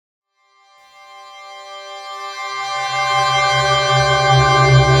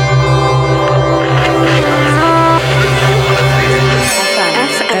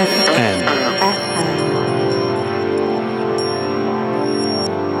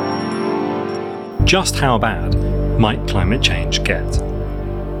just how bad might climate change get?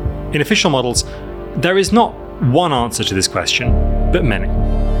 In official models, there is not one answer to this question, but many.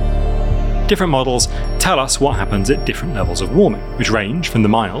 Different models tell us what happens at different levels of warming, which range from the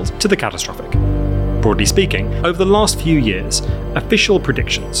mild to the catastrophic. Broadly speaking, over the last few years, official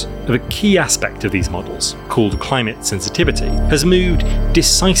predictions of a key aspect of these models, called climate sensitivity, has moved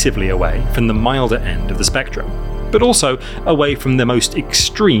decisively away from the milder end of the spectrum, but also away from the most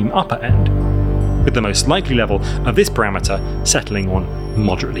extreme upper end, with the most likely level of this parameter settling on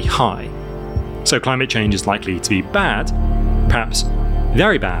moderately high. So climate change is likely to be bad, perhaps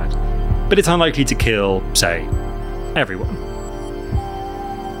very bad, but it's unlikely to kill, say, everyone.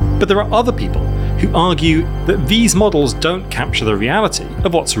 But there are other people who argue that these models don't capture the reality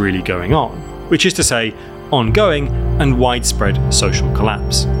of what's really going on, which is to say, ongoing and widespread social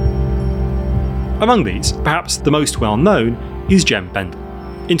collapse. Among these, perhaps the most well-known is Bendell.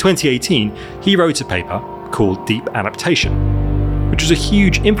 In 2018, he wrote a paper called Deep Adaptation, which was a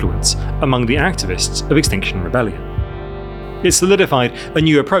huge influence among the activists of Extinction Rebellion. It solidified a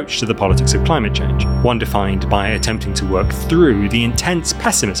new approach to the politics of climate change, one defined by attempting to work through the intense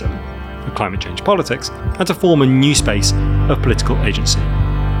pessimism of climate change politics and to form a new space of political agency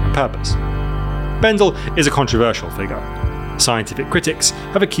and purpose. Bendell is a controversial figure. Scientific critics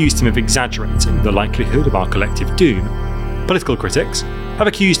have accused him of exaggerating the likelihood of our collective doom. Political critics have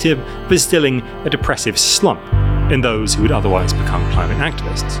accused him of instilling a depressive slump in those who would otherwise become climate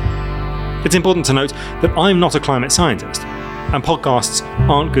activists. It's important to note that I'm not a climate scientist, and podcasts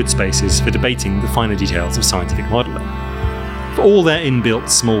aren't good spaces for debating the finer details of scientific modelling. For all their inbuilt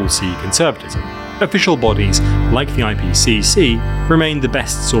small c conservatism, official bodies like the IPCC remain the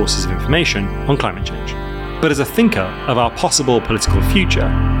best sources of information on climate change. But as a thinker of our possible political future,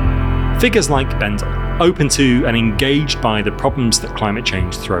 figures like Bendell, open to and engaged by the problems that climate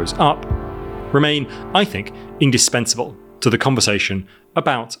change throws up, remain, I think, indispensable to the conversation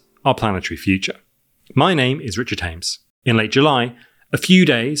about our planetary future. My name is Richard Hames. In late July, a few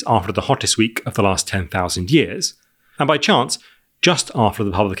days after the hottest week of the last 10,000 years, and by chance, just after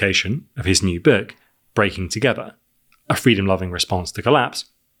the publication of his new book, Breaking Together, A Freedom-Loving Response to Collapse,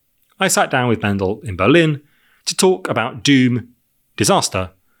 I sat down with Bendell in Berlin to talk about doom,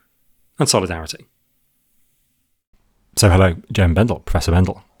 disaster, and solidarity. So hello, Bendell, Professor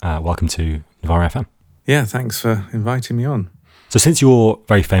Bendell. Welcome to Novara FM. Yeah, thanks for inviting me on. So since your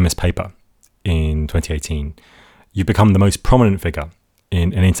very famous paper in 2018, you've become the most prominent figure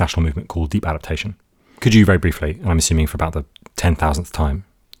in an international movement called Deep Adaptation. Could you very briefly, and I'm assuming for about the 10,000th time,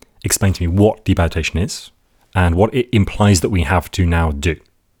 explain to me what deep adaptation is and what it implies that we have to now do?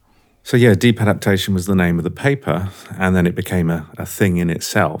 So yeah, deep adaptation was the name of the paper, and then it became a thing in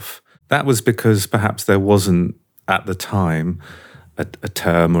itself. That was because perhaps there wasn't, at the time, a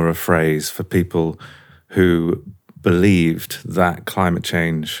term or a phrase for people who believed that climate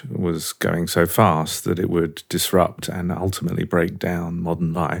change was going so fast that it would disrupt and ultimately break down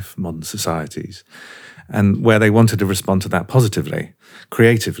modern life, modern societies, and where they wanted to respond to that positively,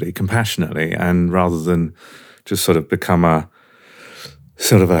 creatively, compassionately, and rather than just sort of become a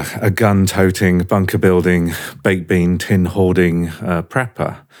gun-toting, bunker-building, baked bean, tin-hoarding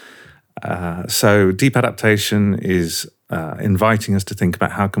prepper. So deep adaptation is inviting us to think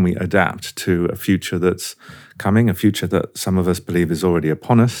about how can we adapt to a future that's coming, a future that some of us believe is already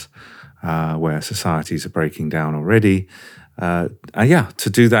upon us, where societies are breaking down already. To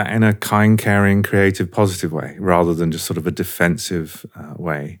do that in a kind, caring, creative, positive way, rather than just sort of a defensive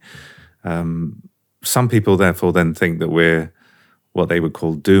way. Some people, therefore, then think that we're what they would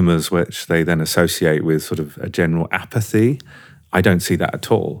call doomers, which they then associate with sort of a general apathy. I don't see that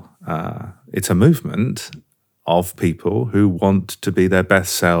at all. It's a movement of people who want to be their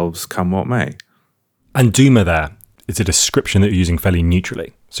best selves, come what may. And doomer there is a description that you're using fairly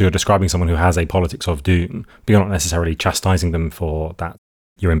neutrally. So you're describing someone who has a politics of doom, but you're not necessarily chastising them for that.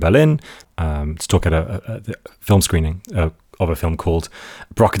 You're in Berlin to talk at a film screening of a film called,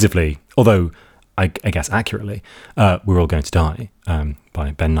 provocatively, although I guess accurately, We're All Going to Die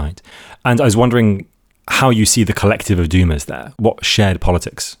by Ben Knight. And I was wondering how you see the collective of doomers there. What shared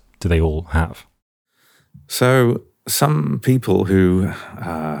politics do they all have? So some people who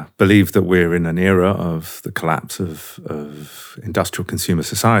believe that we're in an era of the collapse of industrial consumer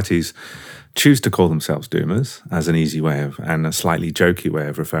societies choose to call themselves doomers as an easy way of, and a slightly jokey way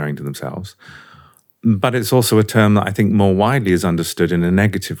of referring to themselves. But it's also a term that I think more widely is understood in a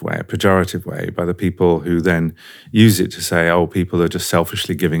negative way, a pejorative way, by the people who then use it to say, oh, people are just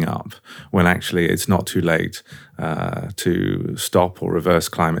selfishly giving up, when actually it's not too late to stop or reverse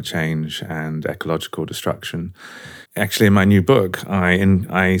climate change and ecological destruction. actually, in my new book,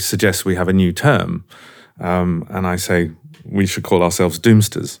 I suggest we have a new term, and I say we should call ourselves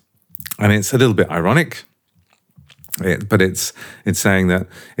doomsters. And it's a little bit ironic, but it's saying that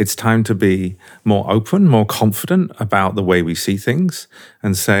it's time to be more open, more confident about the way we see things,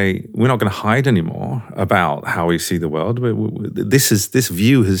 and say we're not going to hide anymore about how we see the world. This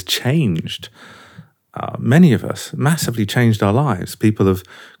view has changed. Many of us massively changed our lives. People have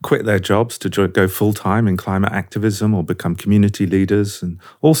quit their jobs to go full-time in climate activism or become community leaders and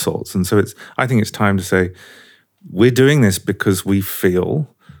all sorts. And so I think it's time to say we're doing this because we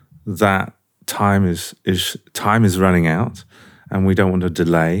feel that time is running out, and we don't want to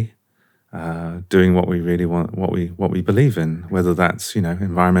delay doing what we really want, what we believe in, whether that's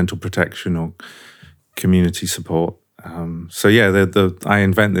environmental protection or community support. I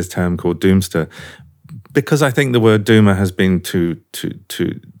invent this term called doomster because I think the word doomer has been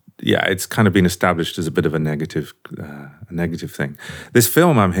it's kind of been established as a bit of a negative thing. This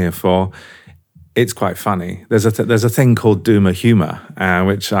film I'm here for, it's quite funny. There's a thing called doomer humor,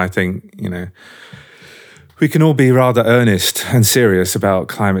 which I think we can all be rather earnest and serious about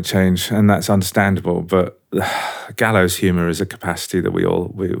climate change, and that's understandable. But gallows humor is a capacity that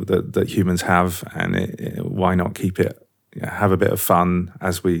that humans have, and why not keep it? Have a bit of fun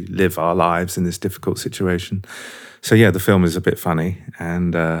as we live our lives in this difficult situation. So the film is a bit funny,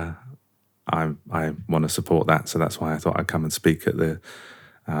 and I want to support that. So that's why I thought I'd come and speak at the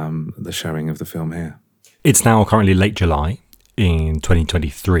showing of the film here. It's now currently late July in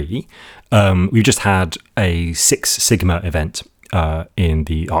 2023. We've just had a 6 Sigma event in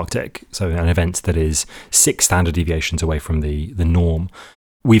the Arctic, so an event that is 6 standard deviations away from the norm.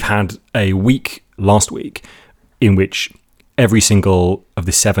 We've had a week last week in which every single of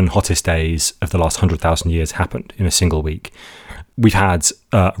the 7 hottest days of the last 100,000 years happened in a single week. We've had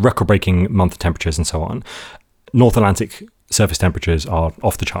record-breaking month temperatures and so on. North Atlantic surface temperatures are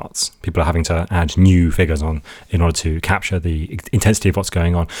off the charts. People are having to add new figures on in order to capture the intensity of what's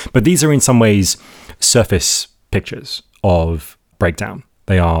going on. But these are in some ways surface pictures of breakdown.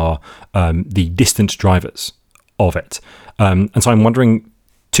 They are the distant drivers of it. And so I'm wondering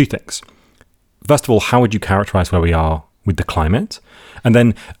 2 things. First of all, how would you characterize where we are with the climate? And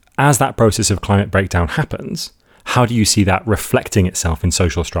then as that process of climate breakdown happens, how do you see that reflecting itself in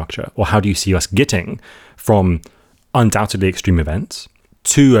social structure? Or how do you see us getting from undoubtedly extreme events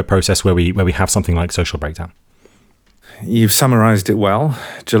to a process where we have something like social breakdown? You've summarized it well.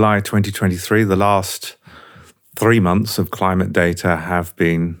 July 2023, the last 3 months of climate data have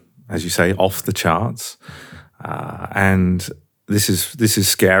been, as you say, off the charts. And this is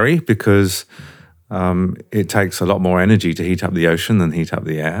scary because it takes a lot more energy to heat up the ocean than heat up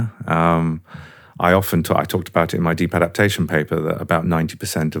the air. I talked about it in my deep adaptation paper that about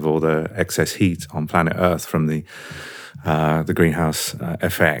 90% of all the excess heat on planet Earth from the greenhouse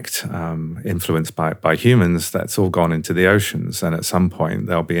effect influenced by humans, that's all gone into the oceans, and at some point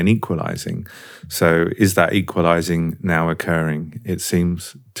there'll be an equalizing. So is that equalizing now occurring? It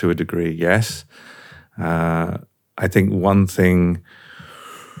seems to a degree, yes. I think one thing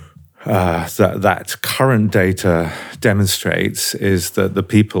that current data demonstrates is that the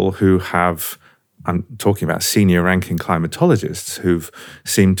people who have, I'm talking about senior ranking climatologists who've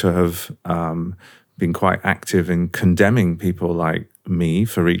seemed to have been quite active in condemning people like me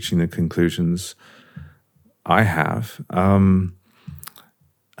for reaching the conclusions I have. That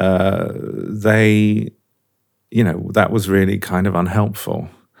was really kind of unhelpful.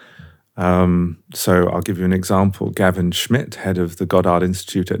 So I'll give you an example. Gavin Schmidt, head of the Goddard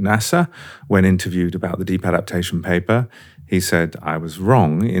Institute at NASA, when interviewed about the deep adaptation paper, he said, I was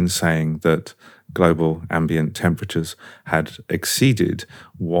wrong in saying that global ambient temperatures had exceeded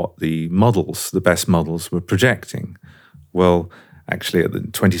what the best models were projecting. Well, actually at the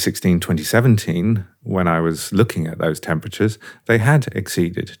 2016-2017, when I was looking at those temperatures, they had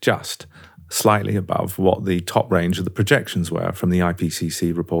exceeded just slightly above what the top range of the projections were from the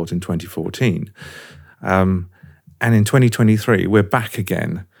IPCC report in 2014. And in 2023, we're back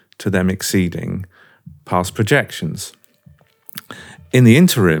again to them exceeding past projections. In the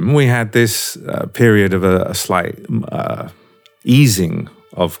interim, we had this period of a slight easing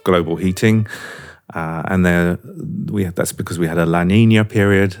of global heating, and that's because we had a La Nina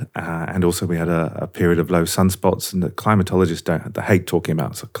period, and also we had a period of low sunspots. And the climatologists they hate talking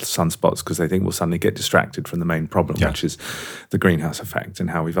about sunspots because they think we'll suddenly get distracted from the main problem, which is the greenhouse effect and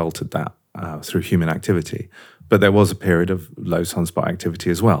how we've altered that through human activity. But there was a period of low sunspot activity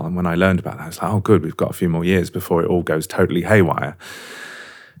as well. And when I learned about that, I was like, oh, good, we've got a few more years before it all goes totally haywire.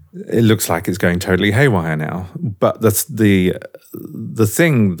 It looks like it's going totally haywire now. But that's the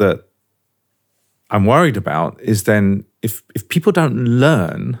thing that I'm worried about is then if people don't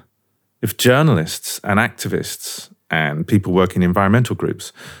learn, if journalists and activists and people working in environmental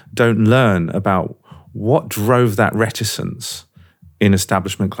groups don't learn about what drove that reticence in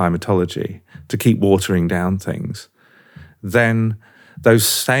establishment climatology to keep watering down things, then those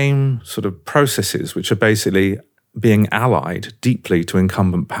same sort of processes, which are basically being allied deeply to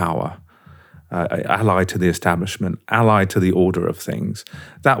incumbent power, allied to the establishment, allied to the order of things,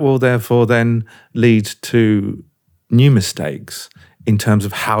 that will therefore then lead to new mistakes in terms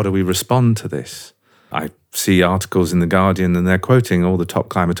of how do we respond to this. I see articles in The Guardian and they're quoting all the top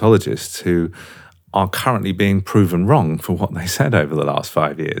climatologists who are currently being proven wrong for what they said over the last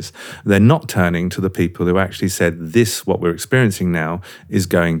 5 years. They're not turning to the people who actually said this, what we're experiencing now, is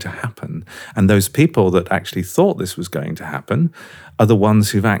going to happen. And those people that actually thought this was going to happen are the ones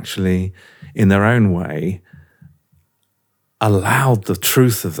who've actually, in their own way, allowed the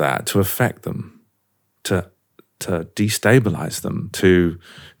truth of that to affect them, to destabilize them, to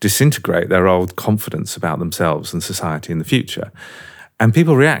disintegrate their old confidence about themselves and society in the future. And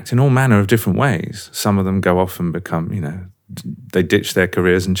people react in all manner of different ways. Some of them go off and become, they ditch their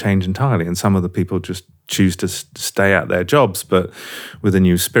careers and change entirely. And some of the people just choose to stay at their jobs, but with a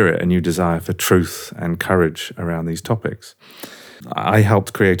new spirit, a new desire for truth and courage around these topics. I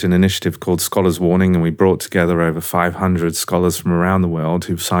helped create an initiative called Scholars Warning, and we brought together over 500 scholars from around the world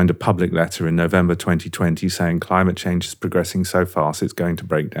who've signed a public letter in November 2020 saying climate change is progressing so fast it's going to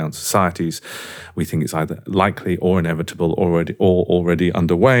break down societies. We think it's either likely or inevitable, already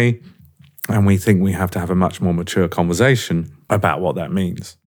underway, and we think we have to have a much more mature conversation about what that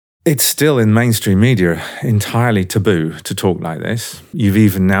means. It's still in mainstream media entirely taboo to talk like this. You've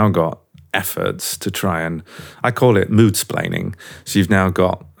even now got efforts to try and, I call it mood-splaining. So you've now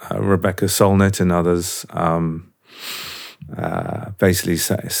got Rebecca Solnit and others basically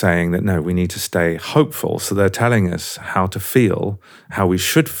saying that, no, we need to stay hopeful. So they're telling us how to feel, how we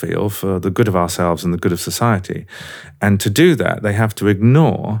should feel for the good of ourselves and the good of society. And to do that, they have to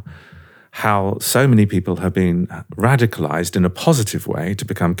ignore how so many people have been radicalized in a positive way to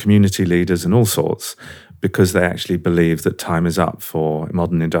become community leaders and all sorts, because they actually believe that time is up for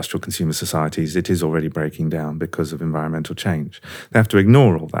modern industrial consumer societies. It is already breaking down because of environmental change. They have to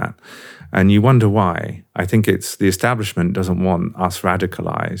ignore all that. And you wonder why. I think it's the establishment doesn't want us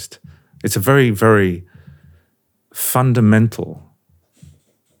radicalized. It's a very, very fundamental,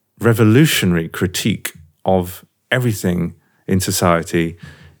 revolutionary critique of everything in society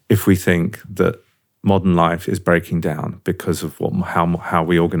if we think that modern life is breaking down because of how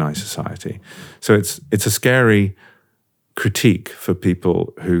we organize society. So it's a scary critique for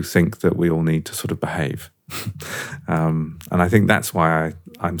people who think that we all need to sort of behave. And I think that's why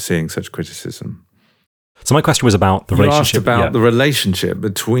I'm seeing such criticism. So my question was about the relationship. You asked about the relationship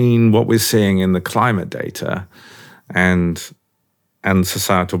between what we're seeing in the climate data and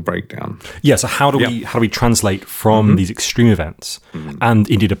societal breakdown. Yeah, so how do we translate from these extreme events and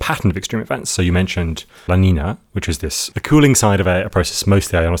indeed a pattern of extreme events? So you mentioned La Nina, which is the cooling side of a process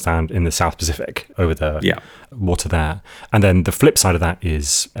mostly, I understand, in the South Pacific over the water there. And then the flip side of that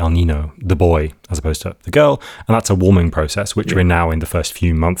is El Nino, the boy, as opposed to the girl. And that's a warming process, which we're now in the first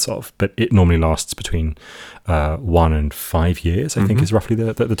few months of. But it normally lasts between 1 and 5 years, I think is roughly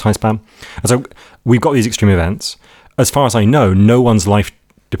the time span. And so we've got these extreme events. As far as I know, no one's life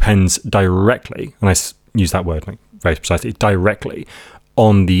depends directly, and I use that word very precisely, directly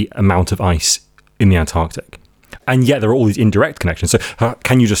on the amount of ice in the Antarctic. And yet there are all these indirect connections. So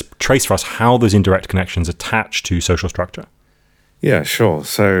can you just trace for us how those indirect connections attach to social structure? Yeah, sure.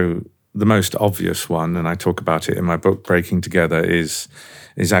 So the most obvious one, and I talk about it in my book, Breaking Together, is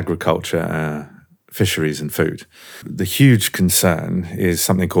agriculture, fisheries and food. The huge concern is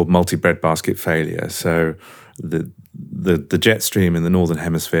something called multi-breadbasket failure. So the jet stream in the northern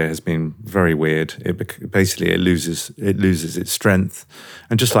hemisphere has been very weird. It loses its strength,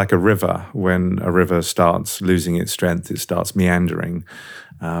 and just like a river, when a river starts losing its strength, it starts meandering.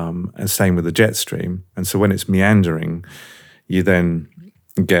 And same with the jet stream. And so when it's meandering, you then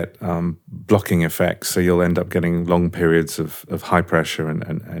get blocking effects. So you'll end up getting long periods of high pressure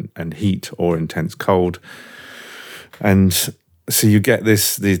and heat or intense cold. And so you get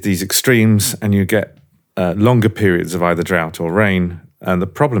these extremes, and you get longer periods of either drought or rain. And the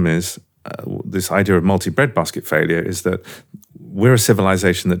problem is, this idea of multi-breadbasket failure is that we're a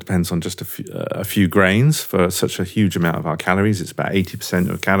civilization that depends on just a few grains for such a huge amount of our calories. It's about 80%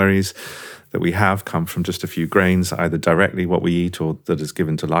 of calories that we have come from just a few grains, either directly what we eat or that is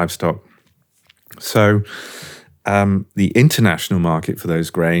given to livestock. So the international market for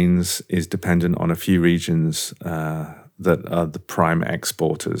those grains is dependent on a few regions that are the prime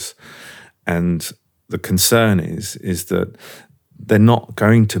exporters. And the concern is that they're not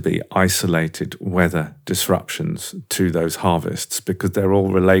going to be isolated weather disruptions to those harvests, because they're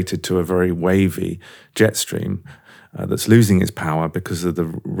all related to a very wavy jet stream that's losing its power because of the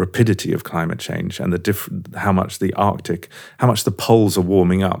rapidity of climate change and how much the poles are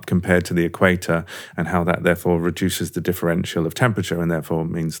warming up compared to the equator, and how that therefore reduces the differential of temperature and therefore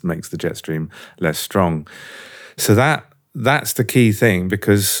makes the jet stream less strong. So that's the key thing,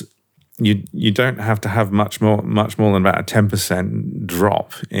 because you don't have to have much more than about a 10%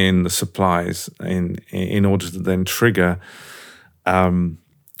 drop in the supplies in order to then trigger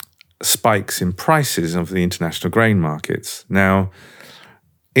spikes in prices of the international grain markets. Now,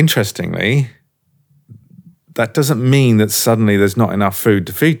 interestingly, that doesn't mean that suddenly there's not enough food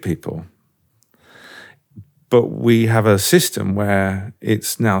to feed people. But we have a system where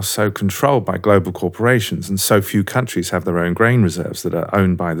it's now so controlled by global corporations, and so few countries have their own grain reserves that are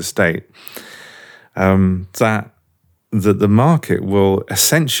owned by the state, that the market will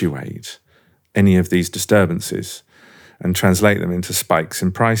accentuate any of these disturbances and translate them into spikes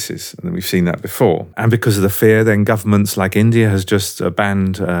in prices. And we've seen that before. And because of the fear, then governments like India has just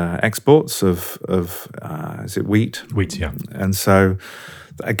banned exports of is it wheat? Wheat, yeah. And so,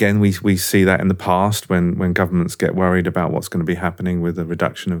 again, we see that in the past when governments get worried about what's going to be happening with the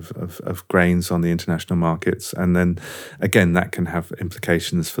reduction of grains on the international markets. And then, again, that can have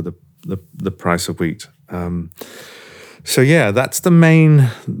implications for the price of wheat. So, yeah, that's the main...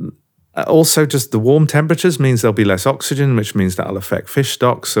 Also, just the warm temperatures means there'll be less oxygen, which means that'll affect fish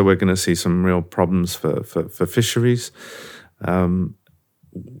stocks. So we're going to see some real problems for fisheries.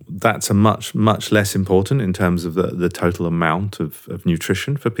 That's a much less important in terms of the total amount of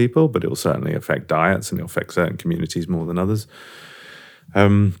nutrition for people, but it will certainly affect diets, and it'll affect certain communities more than others.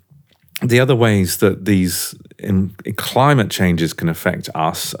 The other ways that these climate changes can affect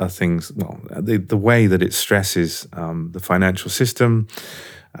us are things, the way that it stresses the financial system,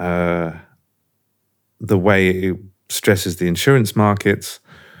 the way it stresses the insurance markets.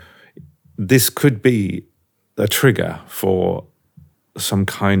 This could be a trigger for some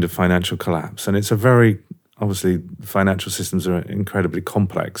kind of financial collapse. And it's obviously financial systems are incredibly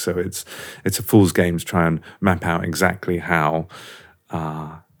complex, so it's a fool's game to try and map out exactly how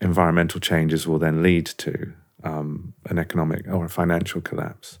environmental changes will then lead to an economic or a financial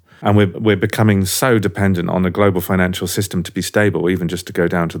collapse. And we're becoming so dependent on the global financial system to be stable, even just to go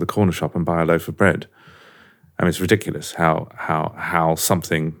down to the corner shop and buy a loaf of bread. I mean, it's ridiculous how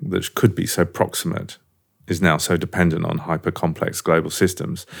something that could be so proximate is now so dependent on hyper-complex global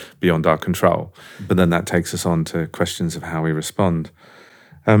systems beyond our control. But then that takes us on to questions of how we respond.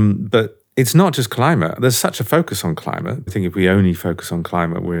 But it's not just climate. There's such a focus on climate. I think if we only focus on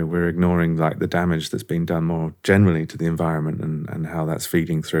climate, we're ignoring the damage that's been done more generally to the environment and how that's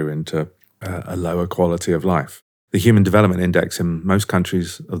feeding through into a lower quality of life. The Human Development Index in most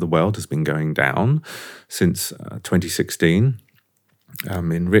countries of the world has been going down since 2016.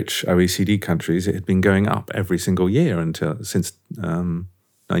 In rich OECD countries, it had been going up every single year since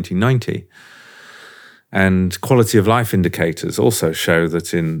 1990. And quality of life indicators also show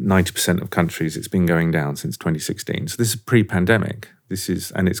that in 90% of countries, it's been going down since 2016. So this is pre-pandemic.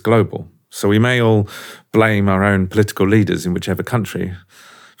 And it's global. So we may all blame our own political leaders in whichever country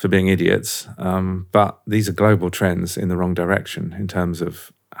for being idiots, but these are global trends in the wrong direction in terms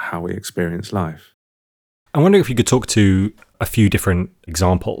of how we experience life. I wonder if you could talk to a few different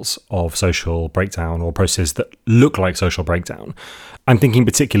examples of social breakdown or processes that look like social breakdown. I'm thinking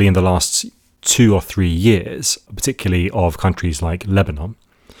particularly in the last 2 or 3 years, particularly of countries like Lebanon,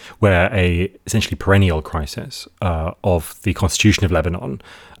 where a essentially perennial crisis of the constitution of Lebanon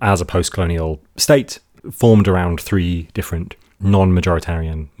as a post-colonial state formed around 3 different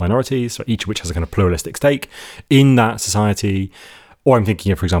non-majoritarian minorities, so each of which has a kind of pluralistic stake in that society. Or I'm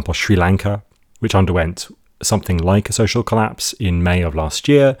thinking of, for example, Sri Lanka, which underwent something like a social collapse in May of last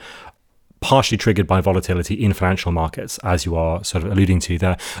year, partially triggered by volatility in financial markets, as you are sort of alluding to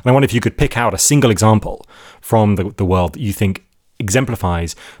there. And I wonder if you could pick out a single example from the world that you think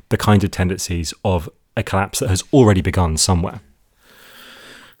exemplifies the kind of tendencies of a collapse that has already begun somewhere.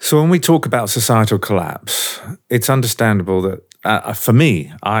 So when we talk about societal collapse, it's understandable that for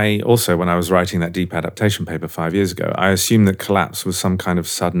me, I also, when I was writing that deep adaptation paper 5 years ago, I assumed that collapse was some kind of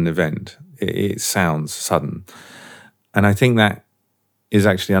sudden event. It sounds sudden. And I think that is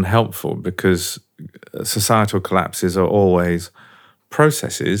actually unhelpful, because societal collapses are always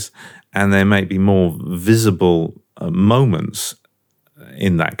processes, and there may be more visible moments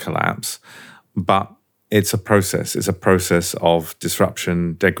in that collapse, but it's a process. It's a process of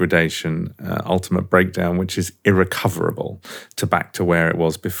disruption, degradation, ultimate breakdown, which is irrecoverable back to where it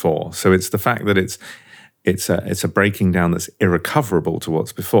was before. So it's the fact that it's a breaking down that's irrecoverable to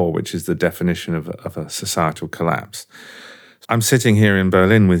what's before, which is the definition of a societal collapse. I'm sitting here in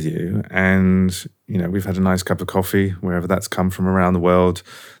Berlin with you, and we've had a nice cup of coffee wherever that's come from around the world.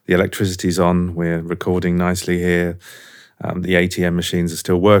 The electricity's on. We're recording nicely here. The ATM machines are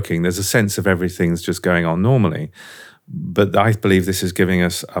still working. There's a sense of everything's just going on normally. But I believe this is giving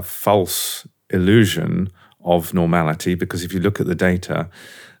us a false illusion of normality, because if you look at the data,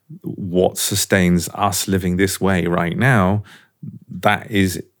 what sustains us living this way right now, that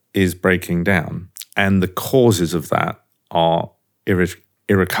is breaking down. And the causes of that are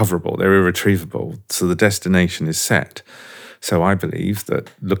irrecoverable. They're irretrievable. So the destination is set. So I believe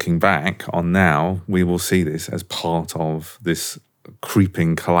that looking back on now, we will see this as part of this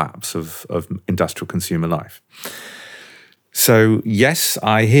creeping collapse of industrial consumer life. So yes,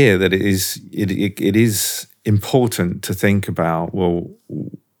 I hear that it is important to think about, well,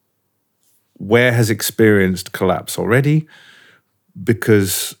 where has experienced collapse already?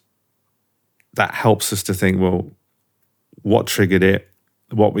 Because that helps us to think, well, what triggered it?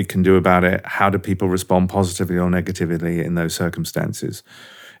 What we can do about it, how do people respond positively or negatively in those circumstances.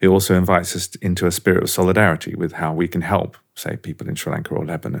 It also invites us into a spirit of solidarity with how we can help, say, people in Sri Lanka or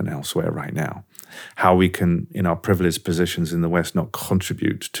Lebanon and elsewhere right now. How we can, in our privileged positions in the West, not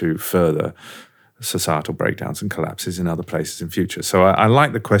contribute to further societal breakdowns and collapses in other places in future. So I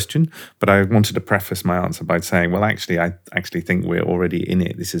like the question, but I wanted to preface my answer by saying, well, actually, I actually think we're already in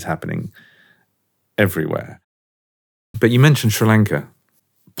it. This is happening everywhere. But you mentioned Sri Lanka.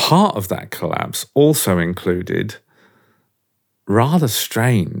 Part of that collapse also included rather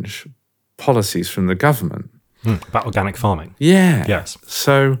strange policies from the government. About organic farming. Yeah. Yes.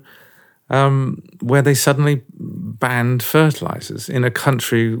 So where they suddenly banned fertilizers in a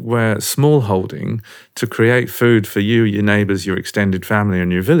country where smallholding to create food for you, your neighbors, your extended family,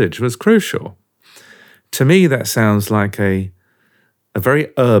 and your village was crucial. To me, that sounds like a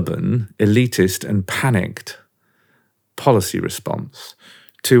very urban, elitist, and panicked policy response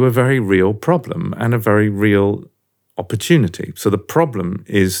to a very real problem and a very real opportunity. So the problem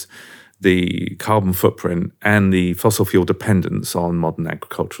is the carbon footprint and the fossil fuel dependence on modern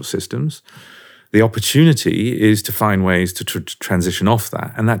agricultural systems. The opportunity is to find ways to transition off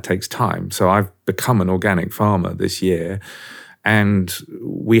that, and that takes time. So I've become an organic farmer this year, and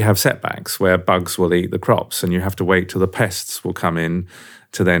we have setbacks where bugs will eat the crops, and you have to wait till the pests will come in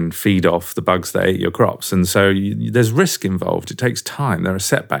to then feed off the bugs that ate your crops. And so there's risk involved. It takes time. There are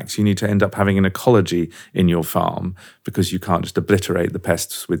setbacks. You need to end up having an ecology in your farm because you can't just obliterate the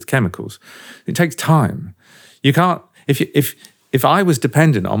pests with chemicals. It takes time. You can't, if I was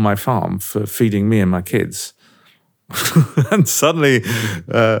dependent on my farm for feeding me and my kids, and suddenly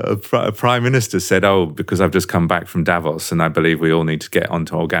a prime minister said, oh, because I've just come back from Davos and I believe we all need to get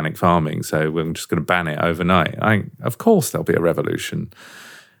onto organic farming, so we're just going to ban it overnight. Of course there'll be a revolution.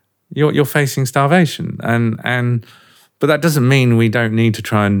 You're facing starvation. But that doesn't mean we don't need to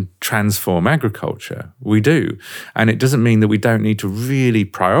try and transform agriculture. We do. And it doesn't mean that we don't need to really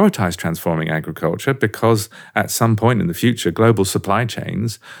prioritize transforming agriculture, because at some point in the future, global supply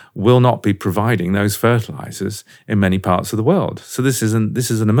chains will not be providing those fertilizers in many parts of the world. So this is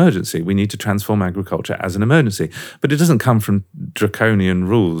an emergency. We need to transform agriculture as an emergency. But it doesn't come from draconian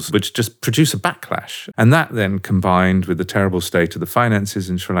rules, which just produce a backlash. And that then, combined with the terrible state of the finances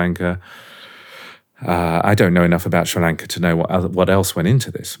in Sri Lanka, I don't know enough about Sri Lanka to know what else went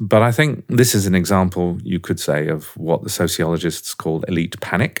into this. But I think this is an example, you could say, of what the sociologists call elite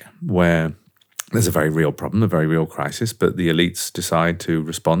panic, where there's a very real problem, a very real crisis, but the elites decide to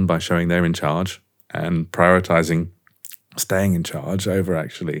respond by showing they're in charge and prioritizing staying in charge over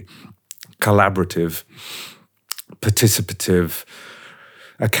actually collaborative, participative,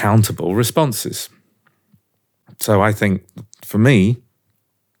 accountable responses. So I think, for me,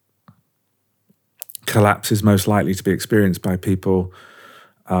 collapse is most likely to be experienced by people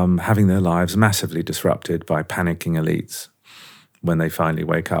having their lives massively disrupted by panicking elites when they finally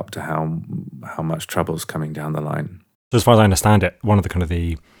wake up to how much trouble's coming down the line. So as far as I understand it, one of the kind of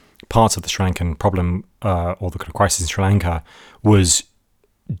the parts of the Sri Lankan problem or the kind of crisis in Sri Lanka was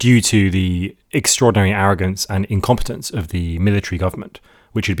due to the extraordinary arrogance and incompetence of the military government,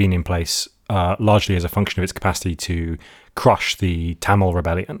 which had been in place largely as a function of its capacity to crush the Tamil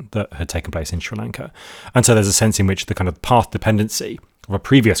rebellion that had taken place in Sri Lanka. And so there's a sense in which the kind of path dependency of a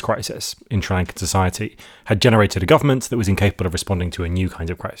previous crisis in Sri Lankan society had generated a government that was incapable of responding to a new kind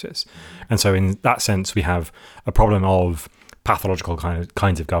of crisis. And so in that sense, we have a problem of pathological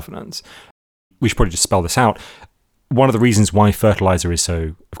kinds of governance. we should probably just spell this out. One of the reasons why fertilizer is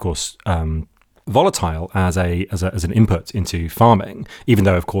so, of course, volatile as an input into farming, even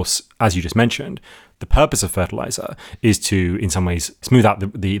though, of course, as you just mentioned, the purpose of fertilizer is to, in some ways, smooth out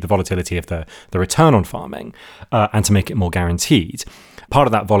the volatility of the return on farming and to make it more guaranteed. Part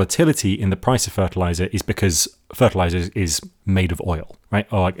of that volatility in the price of fertilizer is because fertilizer is made of oil, right?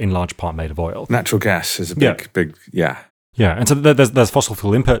 Or like in large part made of oil. Natural gas is a big. Yeah, and so there's fossil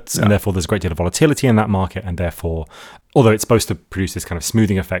fuel inputs, and therefore there's a great deal of volatility in that market, and therefore, although it's supposed to produce this kind of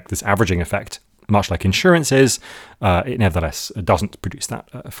smoothing effect, this averaging effect, much like insurance is, it nevertheless doesn't produce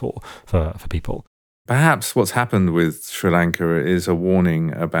that for people. Perhaps what's happened with Sri Lanka is a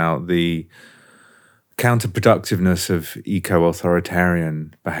warning about the counterproductiveness of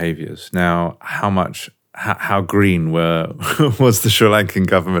eco-authoritarian behaviours. Now, how green was the Sri Lankan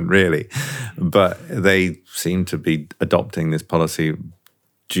government really? But they seem to be adopting this policy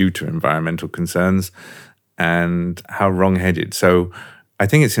due to environmental concerns, and how wrong-headed. So I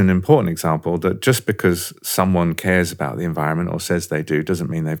think it's an important example that just because someone cares about the environment or says they do doesn't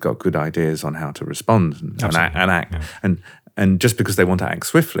mean they've got good ideas on how to respond and act. Yeah. And just because they want to act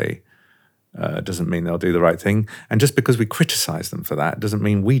swiftly doesn't mean they'll do the right thing. And just because we criticize them for that doesn't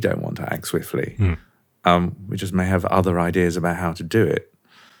mean we don't want to act swiftly. We just may have other ideas about how to do it.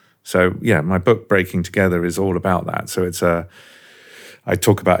 So yeah, my book Breaking Together is all about that. So I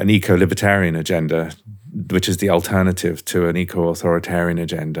talk about an eco-libertarian agenda, which is the alternative to an eco-authoritarian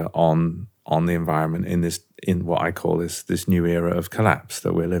agenda on the environment in what I call this new era of collapse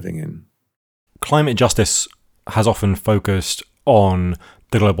that we're living in. Climate justice has often focused on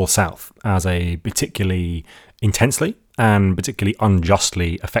the global south as a particularly intensely and particularly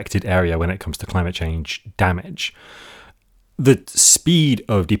unjustly affected area when it comes to climate change damage. The speed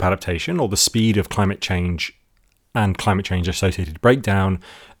of deep adaptation, or the speed of climate change and climate change associated breakdown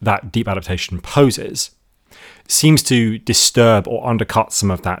that deep adaptation poses, seems to disturb or undercut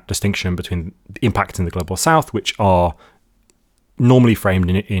some of that distinction between the impacts in the global south, which are normally framed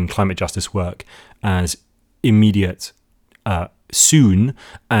in climate justice work as immediate, soon,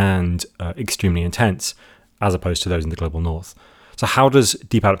 and extremely intense, as opposed to those in the global north. So how does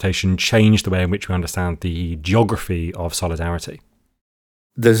deep adaptation change the way in which we understand the geography of solidarity?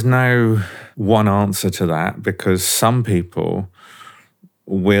 There's no one answer to that, because some people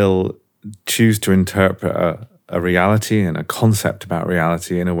will choose to interpret a reality and a concept about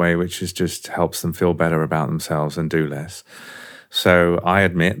reality in a way which is just helps them feel better about themselves and do less. So I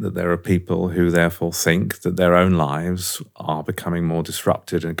admit that there are people who therefore think that their own lives are becoming more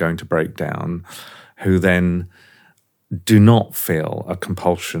disrupted and going to break down, who then do not feel a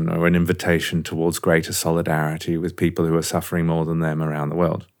compulsion or an invitation towards greater solidarity with people who are suffering more than them around the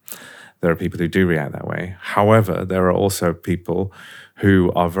world. There are people who do react that way. However, there are also people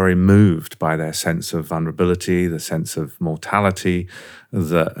who are very moved by their sense of vulnerability, the sense of mortality,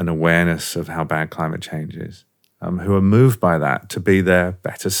 an awareness of how bad climate change is, who are moved by that to be their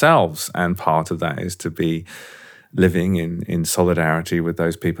better selves. And part of that is to be living in solidarity with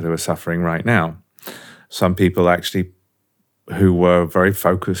those people who are suffering right now. Some people actually who were very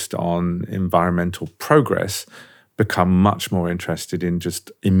focused on environmental progress become much more interested in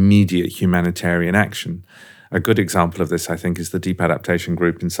just immediate humanitarian action. A good example of this, I think, is the Deep Adaptation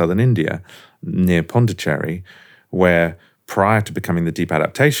Group in southern India, near Pondicherry, where prior to becoming the Deep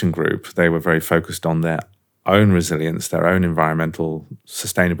Adaptation Group, they were very focused on their own resilience, their own environmental,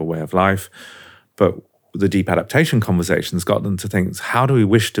 sustainable way of life. But the deep adaptation conversations got them to think, how do we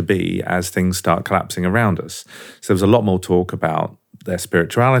wish to be as things start collapsing around us? So there was a lot more talk about their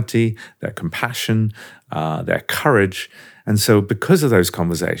spirituality, their compassion, their courage. And so because of those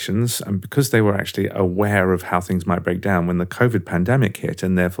conversations, and because they were actually aware of how things might break down when the COVID pandemic hit,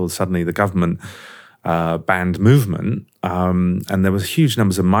 and therefore suddenly the government banned movement, and there was huge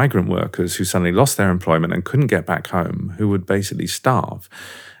numbers of migrant workers who suddenly lost their employment and couldn't get back home, who would basically starve.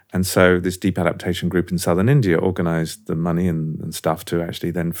 And so this deep adaptation group in southern India organized the money and stuff to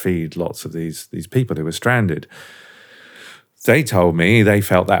actually then feed lots of these people who were stranded. They told me they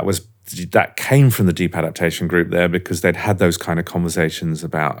felt that came from the deep adaptation group there because they'd had those kind of conversations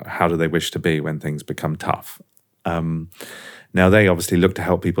about how do they wish to be when things become tough. Now, they obviously look to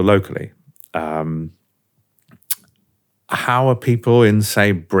help people locally. How are people in,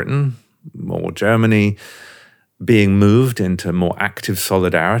 say, Britain or Germany being moved into more active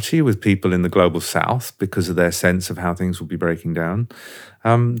solidarity with people in the global south because of their sense of how things will be breaking down?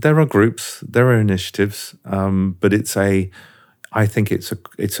 There are groups, there are initiatives, but I think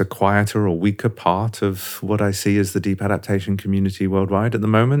it's a quieter or weaker part of what I see as the deep adaptation community worldwide at the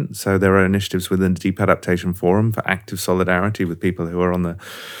moment. So there are initiatives within the Deep Adaptation Forum for active solidarity with people who are on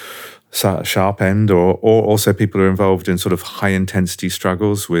sharp end, or also people who are involved in sort of high intensity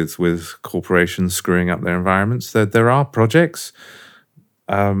struggles with corporations screwing up their environments. There are projects,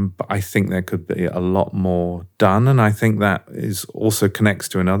 but I think there could be a lot more done. And I think that is also connects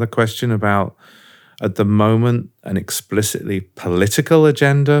to another question about, at the moment, an explicitly political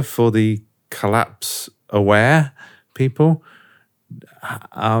agenda for the collapse aware people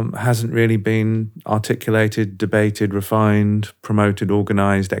hasn't really been articulated, debated, refined, promoted,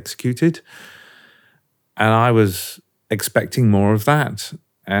 organized, executed. And I was expecting more of that,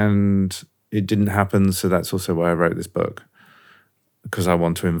 and it didn't happen. So that's also why I wrote this book, because I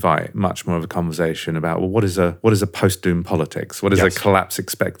want to invite much more of a conversation about, well, what is a post-doom politics? What is a collapse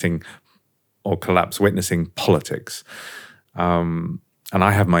expecting or collapse witnessing politics? And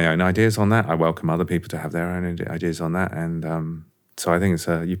I have my own ideas on that. I welcome other people to have their own ideas on that. And so I think it's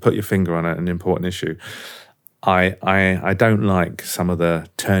you put your finger on an important issue. I don't like some of the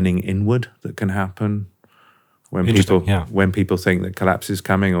turning inward that can happen when people think that collapse is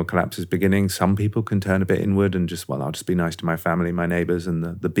coming or collapse is beginning. Some people can turn a bit inward and just, well, I'll just be nice to my family, my neighbors, and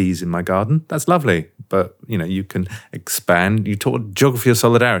the bees in my garden. That's lovely. But, you can expand. You taught geography of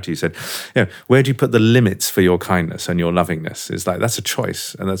solidarity. You said, where do you put the limits for your kindness and your lovingness? It's like, that's a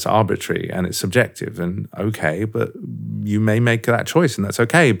choice, and that's arbitrary, and it's subjective, and okay, but you may make that choice, and that's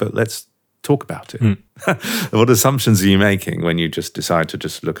okay, but let's talk about it. What assumptions are you making when you just decide to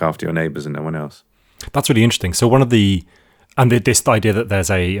just look after your neighbors and no one else? That's really interesting. So this idea that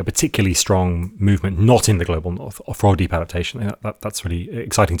there's a particularly strong movement not in the global north for deep adaptation, that's really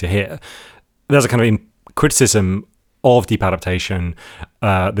exciting to hear. There's a kind of criticism of deep adaptation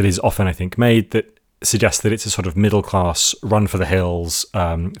that is often, I think, made that suggests that it's a sort of middle class, run for the hills,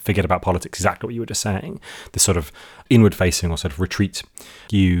 forget about politics, exactly what you were just saying, this sort of inward facing or sort of retreat.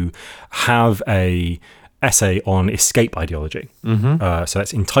 You have a essay on escape ideology. So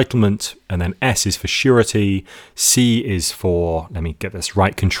that's entitlement, and then S is for surety, C is for, let me get this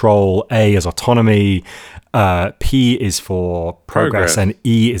right, control, A is autonomy, P is for progress, and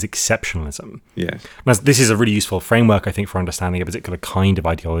E is exceptionalism. Now, this is a really useful framework, I think, for understanding a particular kind of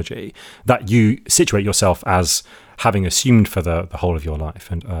ideology that you situate yourself as having assumed for the whole of your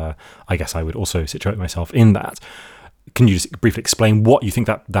life. And I guess I would also situate myself in that. Can you just briefly explain what you think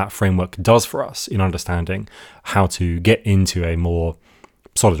that framework does for us in understanding how to get into a more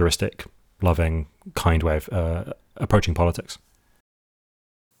solidaristic, loving, kind way of approaching politics?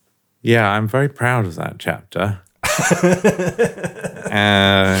 Yeah, I'm very proud of that chapter. Glad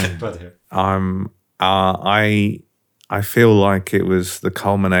to hear. I feel like it was the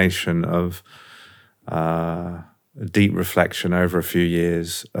culmination of a deep reflection over a few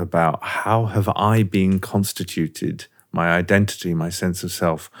years about how have I been constituted, my identity, my sense of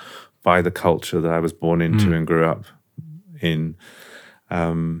self, by the culture that I was born into and grew up in.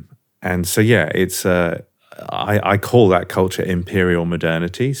 And so, it's I call that culture imperial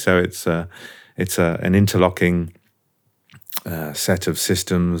modernity. So it's an interlocking set of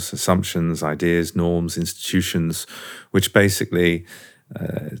systems, assumptions, ideas, norms, institutions, which basically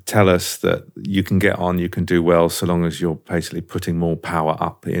tell us that you can get on, you can do well, so long as you're basically putting more power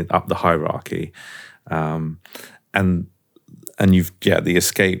up the hierarchy. And the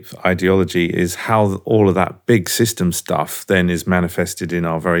escape ideology is how all of that big system stuff then is manifested in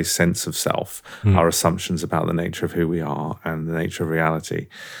our very sense of self, our assumptions about the nature of who we are and the nature of reality.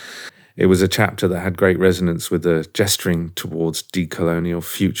 It was a chapter that had great resonance with the Gesturing Towards Decolonial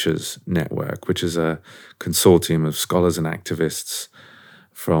Futures Network, which is a consortium of scholars and activists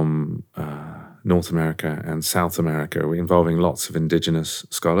from North America and South America, involving lots of indigenous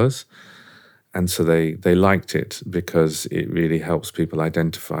scholars. And so they liked it because it really helps people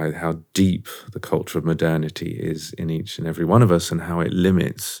identify how deep the culture of modernity is in each and every one of us, and how it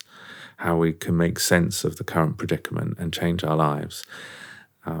limits how we can make sense of the current predicament and change our lives.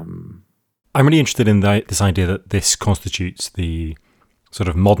 I'm really interested in this idea that this constitutes the sort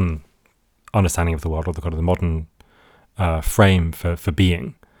of modern understanding of the world, or the kind of the modern frame for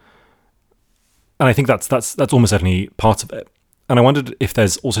being. And I think that's almost certainly part of it. And I wondered if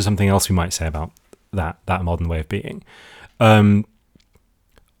there's also something else we might say about that modern way of being.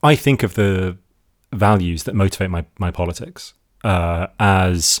 I think of the values that motivate my politics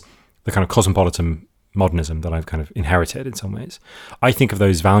as the kind of cosmopolitan modernism that I've kind of inherited in some ways. I think of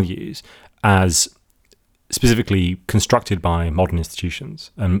those values as specifically constructed by modern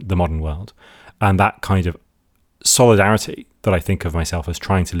institutions and the modern world, and that kind of solidarity that I think of myself as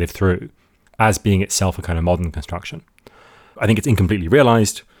trying to live through as being itself a kind of modern construction. I think it's incompletely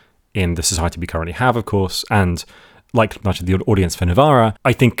realized in the society we currently have, of course, and like much of the audience for Novara,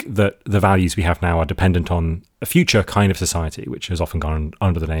 I think that the values we have now are dependent on a future kind of society, which has often gone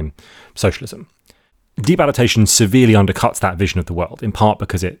under the name socialism. Deep adaptation severely undercuts that vision of the world, in part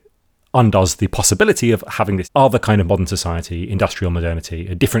because it undoes the possibility of having this other kind of modern society, industrial modernity,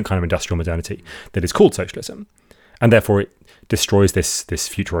 a different kind of industrial modernity that is called socialism. And therefore it destroys this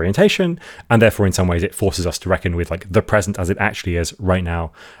future orientation, and therefore in some ways it forces us to reckon with like the present as it actually is right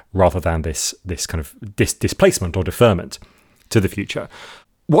now, rather than this kind of displacement or deferment to the future.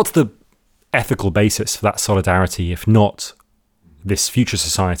 What's the ethical basis for that solidarity, if not this future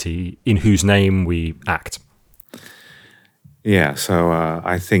society in whose name we act? Yeah, so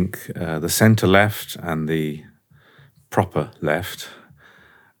I think the centre left and the proper left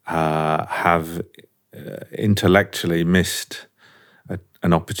have intellectually missed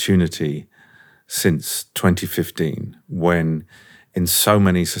an opportunity since 2015, when in so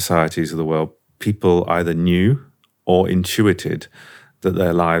many societies of the world, people either knew or intuited that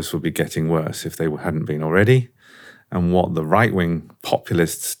their lives would be getting worse if they hadn't been already. And what the right-wing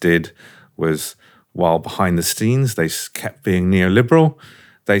populists did was, while behind the scenes they kept being neoliberal,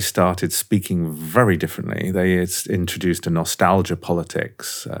 they started speaking very differently. They introduced a nostalgia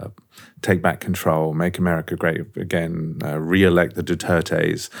politics, take back control, make America great again, re-elect the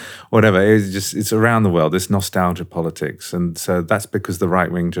Dutertes, whatever. It's around the world, this nostalgia politics. And so that's because the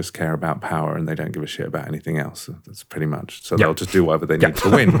right wing just care about power and they don't give a shit about anything else. That's pretty much. So they'll just do whatever they need to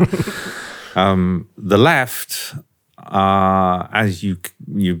win. The left, as you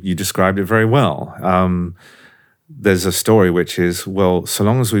described it very well, there's a story which is, well, so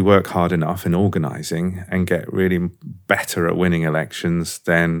long as we work hard enough in organising and get really better at winning elections,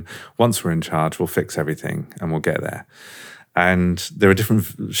 then once we're in charge, we'll fix everything and we'll get there. And there are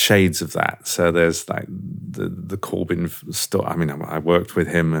different shades of that. So there's like the Corbyn story. I mean, I worked with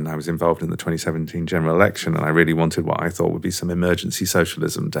him and I was involved in the 2017 general election, and I really wanted what I thought would be some emergency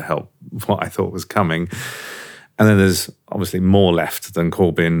socialism to help what I thought was coming. And then there's obviously more left than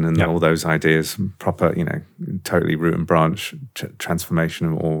Corbyn and all those ideas, proper, totally root and branch transformation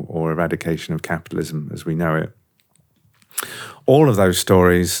or eradication of capitalism as we know it. All of those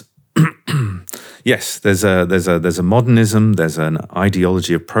stories, yes, there's a modernism, there's an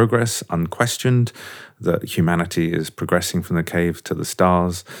ideology of progress, unquestioned, that humanity is progressing from the cave to the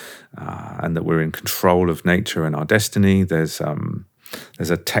stars, and that we're in control of nature and our destiny. There's a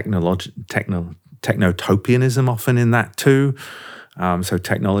technotopianism often in that too. So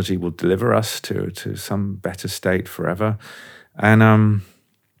technology will deliver us to some better state forever. And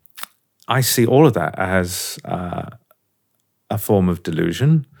I see all of that as a form of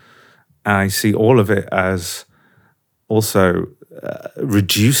delusion. And I see all of it as also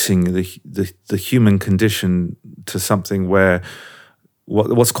reducing the human condition to something where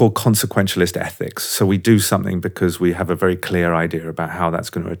what's called consequentialist ethics. So we do something because we have a very clear idea about how that's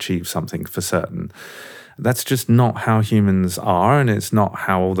going to achieve something for certain. That's just not how humans are, and it's not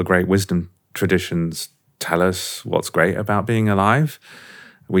how all the great wisdom traditions tell us what's great about being alive.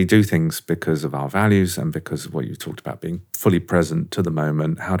 We do things because of our values and because of what you talked about, being fully present to the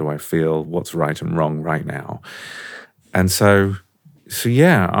moment. How do I feel? What's right and wrong right now? And so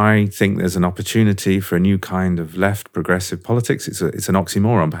yeah, I think there's an opportunity for a new kind of left progressive politics. It's an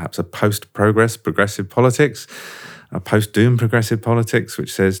oxymoron, perhaps, a post-progress progressive politics, a post-doom progressive politics,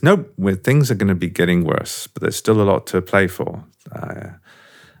 which says, nope, things are going to be getting worse, but there's still a lot to play for.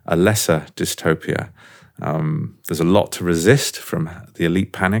 A lesser dystopia. There's a lot to resist from the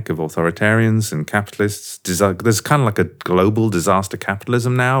elite panic of authoritarians and capitalists. There's kind of like a global disaster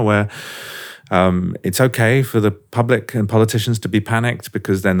capitalism now where it's okay for the public and politicians to be panicked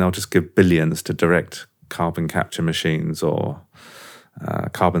because then they'll just give billions to direct carbon capture machines or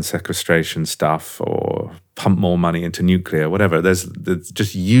carbon sequestration stuff or pump more money into nuclear, whatever. There's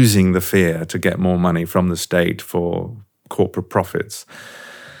just using the fear to get more money from the state for corporate profits.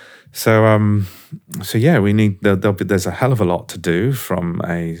 So yeah, we need. There's a hell of a lot to do from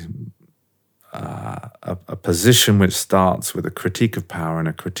a position which starts with a critique of power and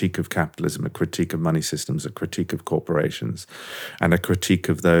a critique of capitalism, a critique of money systems, a critique of corporations, and a critique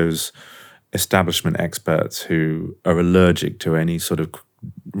of those establishment experts who are allergic to any sort of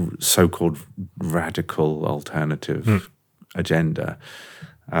so-called radical alternative agenda.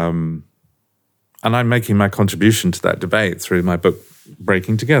 And I'm making my contribution to that debate through my book,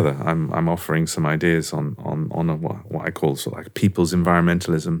 Breaking Together. I'm offering some ideas on what I call sort of like people's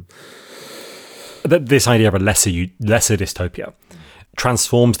environmentalism. This idea of a lesser dystopia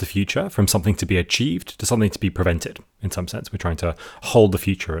transforms the future from something to be achieved to something to be prevented, in some sense. We're trying to hold the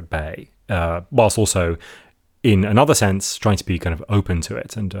future at bay, whilst also in another sense, trying to be kind of open to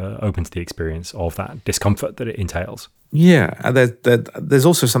it and open to the experience of that discomfort that it entails. Yeah, and there's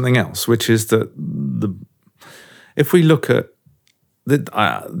also something else, which is that if we look at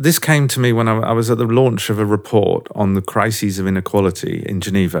this came to me when I was at the launch of a report on the crises of inequality in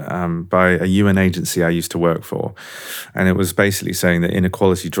Geneva by a UN agency I used to work for. And it was basically saying that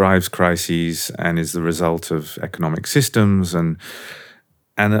inequality drives crises and is the result of economic systems. And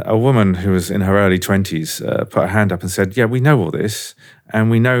a woman who was in her early 20s put her hand up and said, yeah, we know all this. And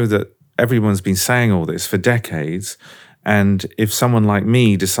we know that everyone's been saying all this for decades. And if someone like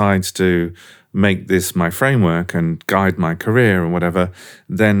me decides to make this my framework and guide my career or whatever,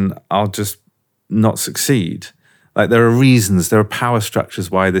 then I'll just not succeed. Like, there are reasons, there are power structures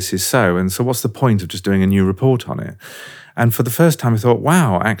why this is so. And so what's the point of just doing a new report on it? And for the first time I thought,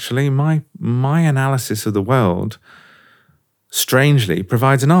 wow, actually my analysis of the world strangely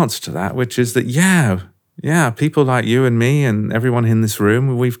provides an answer to that, which is that, yeah, people like you and me and everyone in this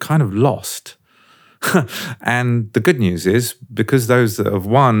room, we've kind of lost. And the good news is, because those that have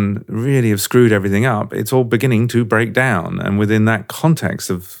won really have screwed everything up, it's all beginning to break down. And within that context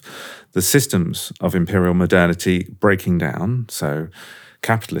of the systems of imperial modernity breaking down, so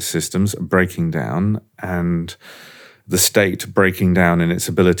capitalist systems breaking down, and the state breaking down in its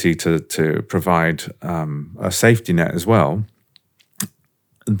ability to provide a safety net as well,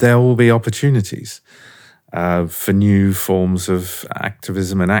 there will be opportunities for new forms of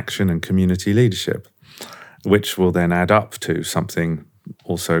activism and action and community leadership, which will then add up to something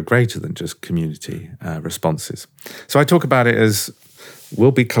also greater than just community responses. So I talk about it as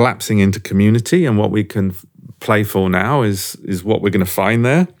we'll be collapsing into community, and what we can play for now is what we're going to find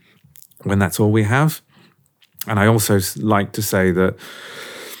there when that's all we have. And I also like to say that,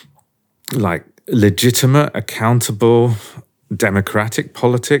 like, legitimate, accountable, democratic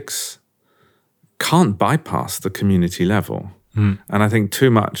politics can't bypass the community level. And I think too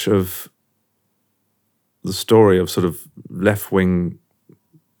much of the story of sort of left-wing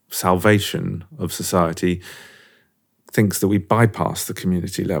salvation of society thinks that we bypass the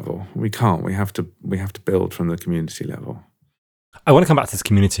community level. We can't. We have to build from the community level. I want to come back to this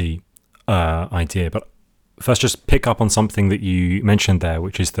community idea, but first just pick up on something that you mentioned there,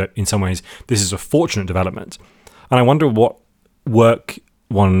 which is that in some ways this is a fortunate development. And I wonder what work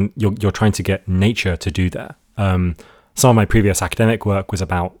you're trying to get nature to do there. Some of my previous academic work was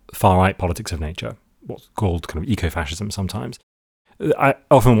about far-right politics of nature, what's called kind of eco-fascism sometimes. I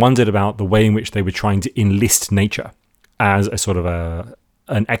often wondered about the way in which they were trying to enlist nature as a sort of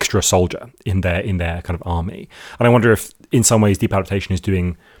an extra soldier in their kind of army. And I wonder if in some ways deep adaptation is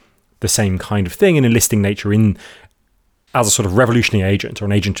doing the same kind of thing in enlisting nature as a sort of revolutionary agent or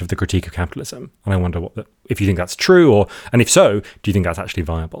an agent of the critique of capitalism. And I wonder if you think that's true, and if so, do you think that's actually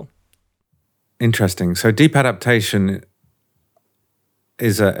viable? Interesting. So deep adaptation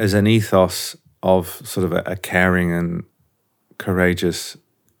is an ethos of sort of a caring and courageous,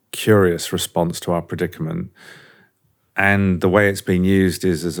 curious response to our predicament. And the way it's been used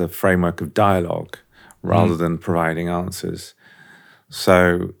is as a framework of dialogue rather than providing answers.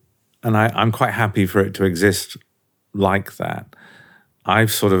 So, and I'm quite happy for it to exist like that.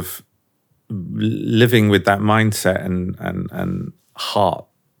 I've sort of living with that mindset and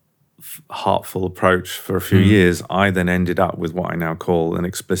heartful approach for a few years. I then ended up with what I now call an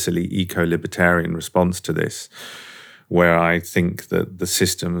explicitly eco-libertarian response to this, where I think that the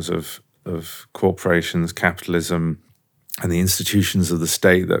systems of corporations, capitalism, and the institutions of the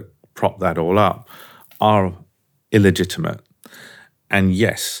state that prop that all up are illegitimate. And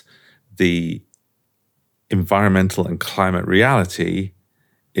yes, the environmental and climate reality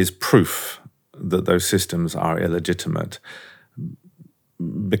is proof that those systems are illegitimate,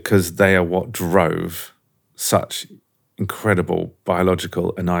 because they are what drove such incredible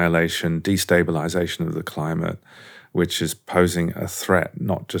biological annihilation, destabilization of the climate, which is posing a threat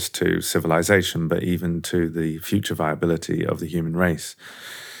not just to civilization, but even to the future viability of the human race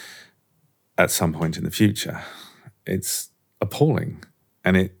at some point in the future. It's appalling.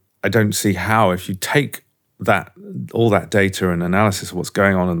 And I don't see how, if you take all that data and analysis of what's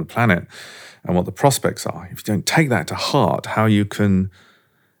going on the planet and what the prospects are, if you don't take that to heart, how you can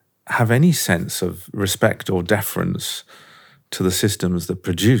have any sense of respect or deference to the systems that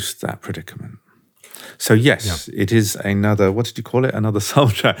produced that predicament. So yes, It is another, what did you call it? Another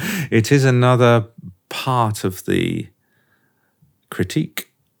soldier. It is another part of the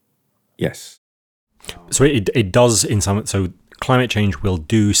critique. Yes. So it does so climate change will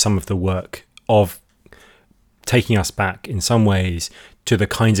do some of the work of taking us back in some ways to the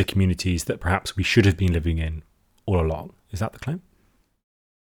kinds of communities that perhaps we should have been living in all along. Is that the claim?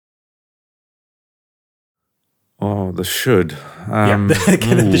 Oh, the should.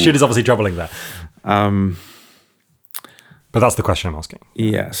 The should is obviously troubling there. But that's the question I'm asking.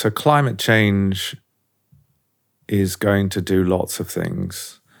 Yeah, so climate change is going to do lots of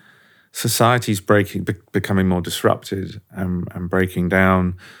things. Society's becoming more disrupted and breaking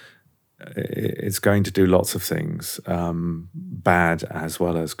down. It's going to do lots of things, bad as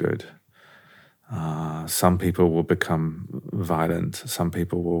well as good. Some people will become violent. Some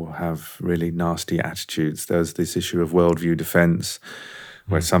people will have really nasty attitudes. There's this issue of worldview defense,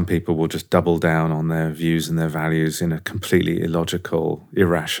 where some people will just double down on their views and their values in a completely illogical,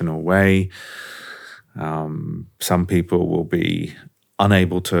 irrational way. Some people will be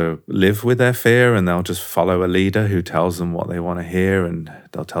unable to live with their fear, and they'll just follow a leader who tells them what they want to hear, and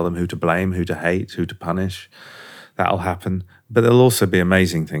they'll tell them who to blame, who to hate, who to punish. That'll happen. But there'll also be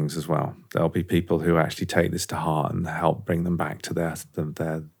amazing things as well. There'll be people who actually take this to heart and help bring them back to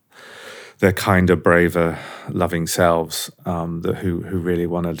their kinder, braver, loving selves, who really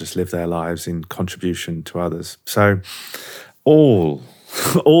want to just live their lives in contribution to others. So all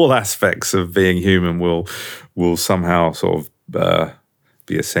aspects of being human will somehow sort of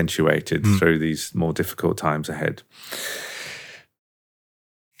be accentuated through these more difficult times ahead.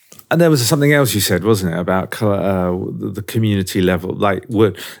 And there was something else you said, wasn't it, about the community level? Like,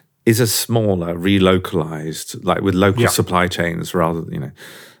 is a smaller, relocalized, like with local supply chains, rather,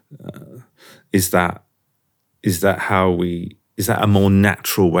 is that a more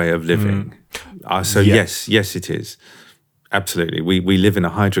natural way of living? Yes, it is. Absolutely. We live in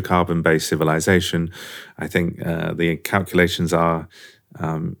a hydrocarbon-based civilization. I think the calculations are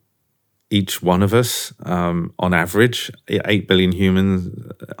each one of us, on average, 8 billion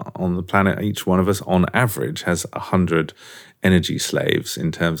humans on the planet, each one of us, on average, has 100 energy slaves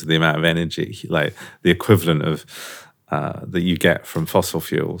in terms of the amount of energy, like the equivalent of that you get from fossil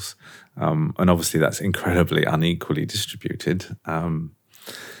fuels. And obviously that's incredibly unequally distributed.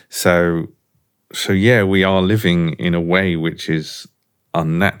 So yeah, we are living in a way which is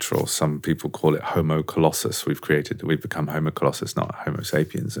unnatural. Some people call it Homo colossus. We've become Homo colossus, not Homo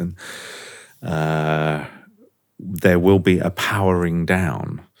sapiens. And there will be a powering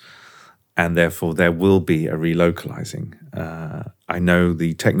down, and therefore there will be a relocalizing. I know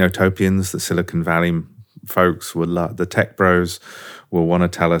the technotopians, the Silicon Valley folks, the tech bros will want to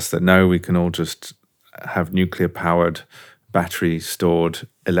tell us that no, we can all just have nuclear-powered, battery-stored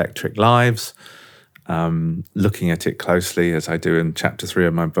electric lives. Looking at it closely, as I do in chapter 3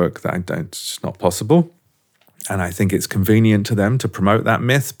 of my book, it's not possible. And I think it's convenient to them to promote that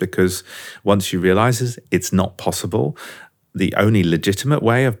myth, because once you realize it's not possible, the only legitimate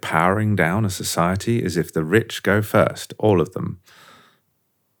way of powering down a society is if the rich go first, all of them.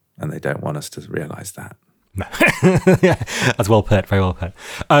 And they don't want us to realize that. No. Yeah, that's well put, very well put.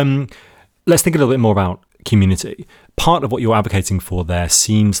 Let's think a little bit more about community. Part of what you're advocating for there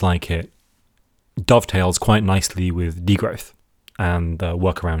seems like it dovetails quite nicely with degrowth and the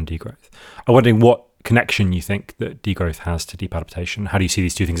work around degrowth. I'm wondering what connection you think that degrowth has to deep adaptation. How do you see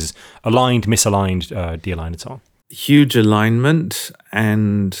these two things as aligned, misaligned, de-aligned, and so on? Huge alignment.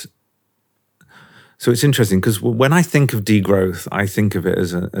 And so it's interesting because when I think of degrowth, I think of it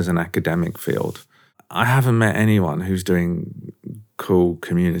as an academic field. I haven't met anyone who's doing cool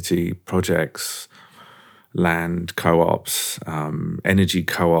community projects, land co-ops, energy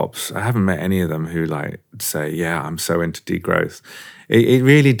co-ops. I haven't met any of them who say, yeah, I'm so into degrowth. It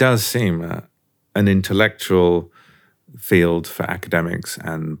really does seem an intellectual field for academics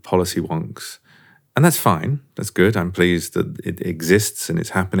and policy wonks. And that's fine. That's good. I'm pleased that it exists and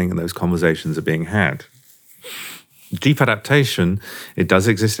it's happening and those conversations are being had. Deep adaptation, it does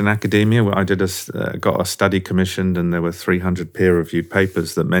exist in academia. I got a study commissioned, and there were 300 peer-reviewed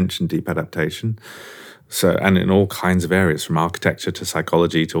papers that mentioned deep adaptation. So, and in all kinds of areas, from architecture to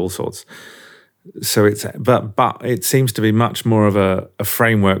psychology to all sorts. So but it seems to be much more of a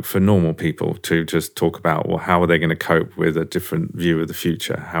framework for normal people to just talk about, well, how are they going to cope with a different view of the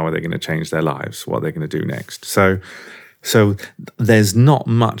future? How are they going to change their lives? What are they going to do next? So there's not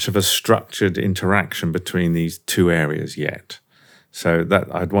much of a structured interaction between these two areas yet. So that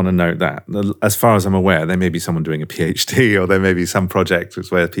I'd want to note that. As far as I'm aware, there may be someone doing a PhD, or there may be some project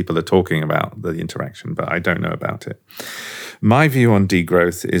where people are talking about the interaction, but I don't know about it. My view on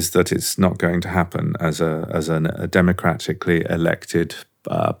degrowth is that it's not going to happen as a democratically elected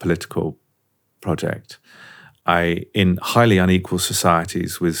political project. In highly unequal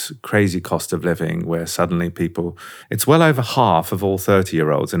societies with crazy cost of living, where suddenly it's well over half of all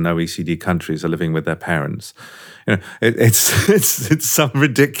 30-year-olds in OECD countries are living with their parents. It's some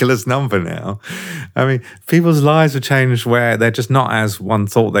ridiculous number now. I mean, people's lives have changed where they're just not as one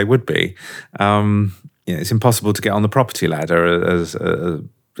thought they would be. it's impossible to get on the property ladder as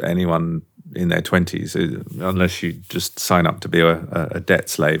anyone in their 20s unless you just sign up to be a debt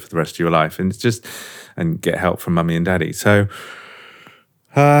slave for the rest of your life, and get help from mummy and daddy. So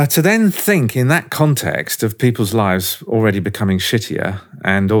to then think in that context of people's lives already becoming shittier,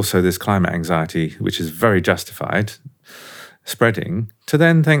 and also this climate anxiety, which is very justified, spreading, to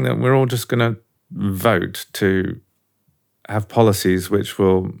then think that we're all just going to vote to have policies which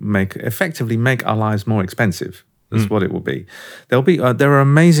will effectively make our lives more expensive. That's what it will be. There are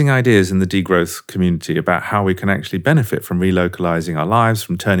amazing ideas in the degrowth community about how we can actually benefit from relocalizing our lives,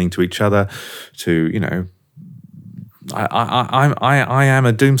 from turning to each other, to I am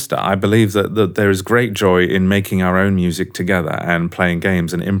a doomster. I believe that there is great joy in making our own music together and playing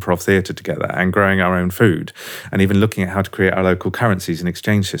games and improv theatre together and growing our own food and even looking at how to create our local currencies and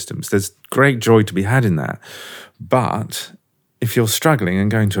exchange systems. There's great joy to be had in that. But if you're struggling and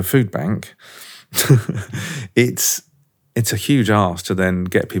going to a food bank, it's a huge ask to then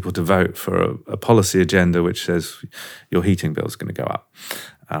get people to vote for a policy agenda which says your heating bill is going to go up.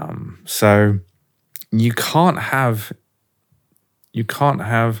 So you can't have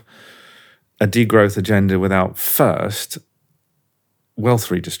a degrowth agenda without first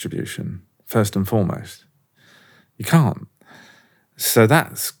wealth redistribution, first and foremost. You can't. So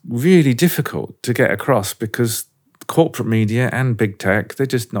that's really difficult to get across because corporate media and big tech, they're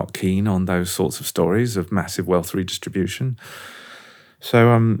just not keen on those sorts of stories of massive wealth redistribution.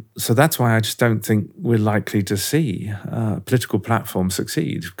 So that's why I just don't think we're likely to see a political platform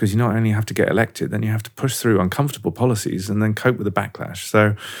succeed, because you not only have to get elected, then you have to push through uncomfortable policies and then cope with the backlash.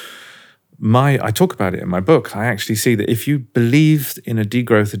 So I talk about it in my book. I actually see that if you believe in a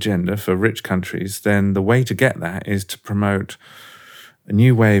degrowth agenda for rich countries, then the way to get that is to promote a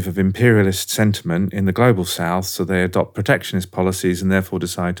new wave of imperialist sentiment in the global south, so they adopt protectionist policies and therefore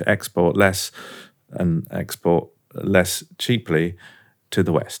decide to export less and export less cheaply to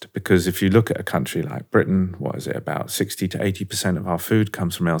the West. Because if you look at a country like Britain, what is it, about 60 to 80% of our food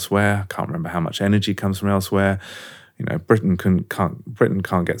comes from elsewhere. I can't remember how much energy comes from elsewhere. Britain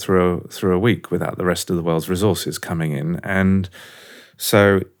can't get through a week without the rest of the world's resources coming in. And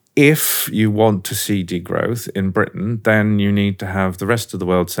so if you want to see degrowth in Britain, then you need to have the rest of the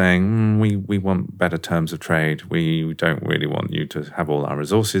world saying, we want better terms of trade. We don't really want you to have all our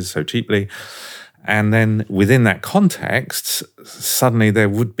resources so cheaply. And then within that context, suddenly there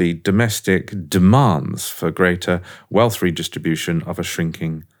would be domestic demands for greater wealth redistribution of a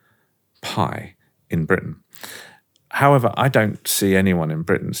shrinking pie in Britain. However, I don't see anyone in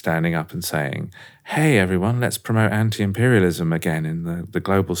Britain standing up and saying, hey, everyone, let's promote anti-imperialism again in the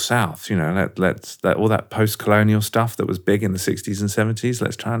global south. Let's all that post-colonial stuff that was big in the 60s and 70s,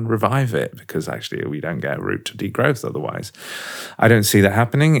 let's try and revive it, because actually we don't get a route to degrowth otherwise. I don't see that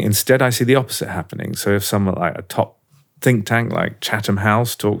happening. Instead, I see the opposite happening. So if someone like a top think tank like Chatham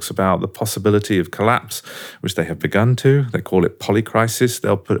House talks about the possibility of collapse, which they have begun to. They call it polycrisis.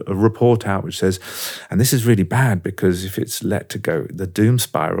 They'll put a report out which says, and this is really bad because if it's let to go, the doom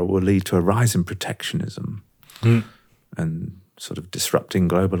spiral will lead to a rise in protectionism and sort of disrupting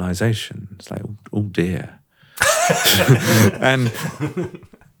globalization. It's like, oh dear. And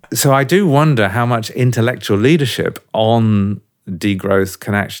so I do wonder how much intellectual leadership on degrowth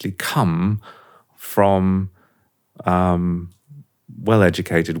can actually come from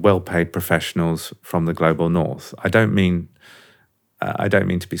well-educated, well-paid professionals from the global north. I don't mean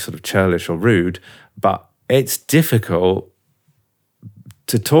to be sort of churlish or rude, but it's difficult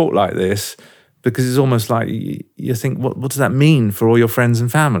to talk like this because it's almost like you think, what does that mean for all your friends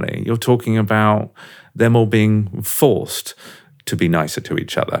and family? You're talking about them all being forced to be nicer to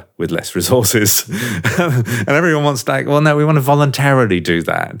each other with less resources. And everyone wants to, well, no, we want to voluntarily do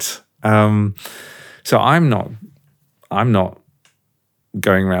that. So I'm not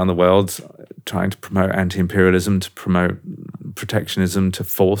going around the world trying to promote anti-imperialism, to promote protectionism, to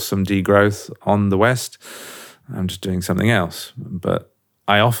force some degrowth on the West. I'm just doing something else. But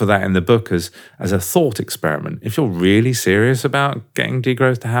I offer that in the book as a thought experiment. If you're really serious about getting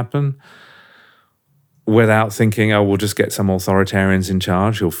degrowth to happen, without thinking, we'll just get some authoritarians in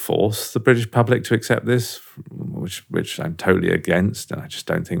charge, you'll force the British public to accept this, which I'm totally against, and I just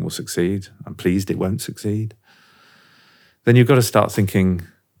don't think will succeed. I'm pleased it won't succeed. Then you've got to start thinking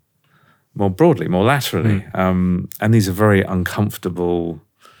more broadly, more laterally. And these are very uncomfortable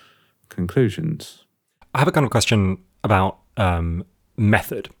conclusions. I have a kind of question about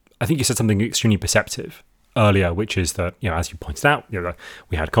method. I think you said something extremely perceptive earlier, which is that, as you pointed out,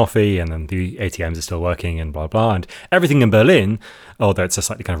 we had coffee and then the ATMs are still working and blah, blah. And everything in Berlin, although it's a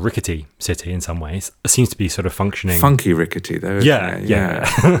slightly kind of rickety city in some ways, seems to be sort of functioning. Funky rickety, though. Yeah.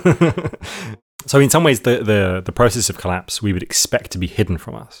 So in some ways, the process of collapse we would expect to be hidden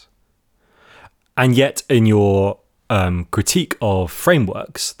from us. And yet in your critique of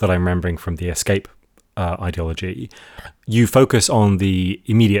frameworks that I'm remembering from the escape ideology, you focus on the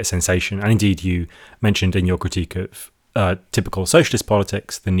immediate sensation. And indeed, you mentioned in your critique of typical socialist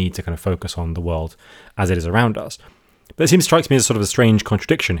politics the need to kind of focus on the world as it is around us. But it seems strikes me as sort of a strange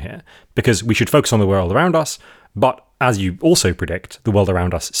contradiction here, because we should focus on the world around us, but as you also predict, the world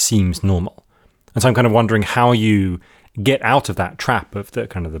around us seems normal. And so I'm kind of wondering how you get out of that trap of the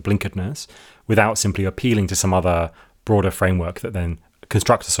kind of the blinkeredness without simply appealing to some other broader framework that then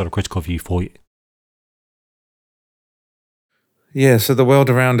constructs a sort of critical view for you. Yeah, so the world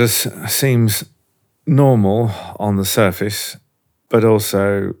around us seems normal on the surface, but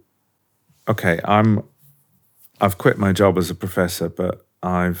also, okay, I've quit my job as a professor, but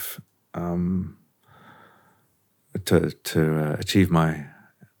I've to achieve my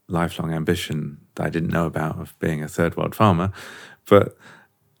lifelong ambition that I didn't know about of being a third world farmer, but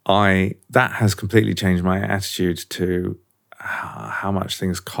that has completely changed my attitude to how much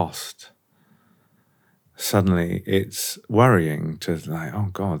things cost. Suddenly it's worrying to like, oh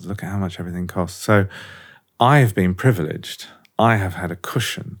God, look at how much everything costs. So I have been privileged. I have had a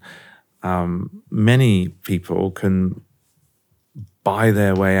cushion. Many people can buy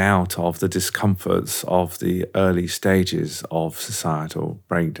their way out of the discomforts of the early stages of societal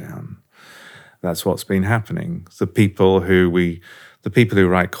breakdown. That's what's been happening. The people who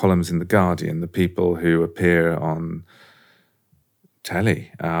write columns in The Guardian, the people who appear on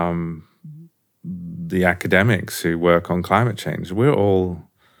telly, the academics who work on climate change, we're all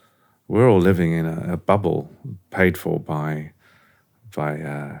living in a bubble paid for by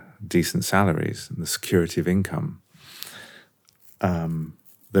decent salaries and the security of income.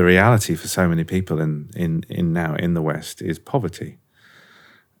 The reality for so many people now in the West is poverty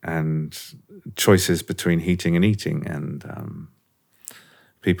and choices between heating and eating, and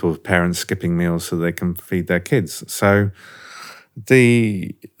parents skipping meals so they can feed their kids. So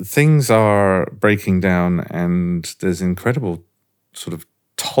the things are breaking down, and there's incredible sort of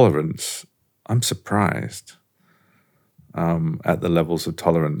tolerance. I'm surprised at the levels of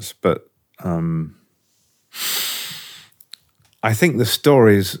tolerance, but I think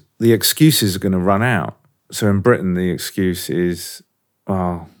the excuses are going to run out. So in Britain, the excuse is,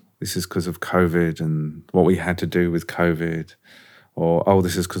 well, this is because of COVID and what we had to do with COVID, or, oh,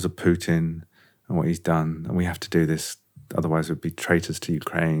 this is because of Putin and what he's done, and we have to do this, otherwise we'd be traitors to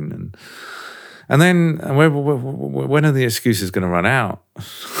Ukraine. And then when are the excuses going to run out?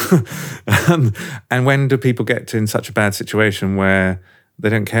 And when do people get in such a bad situation where they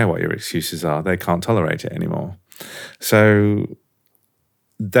don't care what your excuses are, they can't tolerate it anymore? So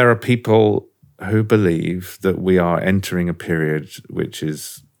there are people who believe that we are entering a period which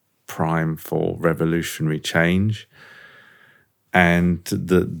is prime for revolutionary change, and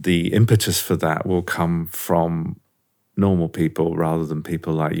the impetus for that will come from normal people rather than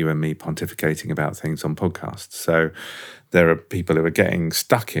people like you and me pontificating about things on podcasts. So there are people who are getting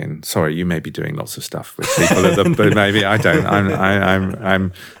stuck in. Sorry, you may be doing lots of stuff with people, but maybe I don't.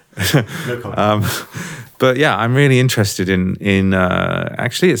 I'm but yeah, I'm really interested in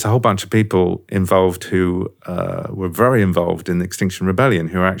actually, it's a whole bunch of people involved who were very involved in the Extinction Rebellion,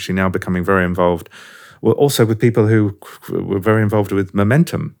 who are actually now becoming very involved. Well, also with people who were very involved with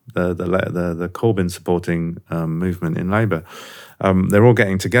Momentum, the Corbyn supporting movement in Labour. They're all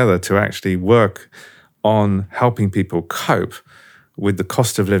getting together to actually work on helping people cope with the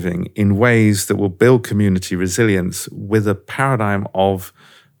cost of living in ways that will build community resilience with a paradigm of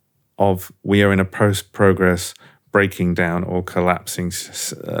we are in a post-progress breaking down or collapsing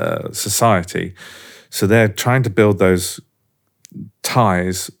society. So they're trying to build those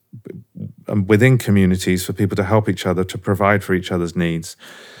ties within communities for people to help each other, to provide for each other's needs,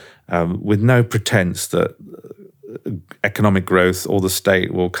 with no pretense that economic growth or the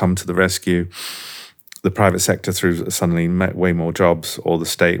state will come to the rescue. The private sector through suddenly way more jobs, or the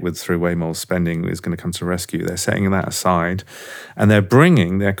state through way more spending is going to come to rescue. They're setting that aside, and they're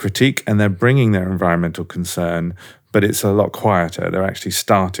bringing their critique and they're bringing their environmental concern, but it's a lot quieter. They're actually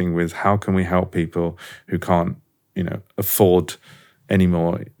starting with how can we help people who can't, afford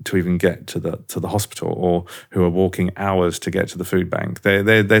anymore to even get to the hospital, or who are walking hours to get to the food bank.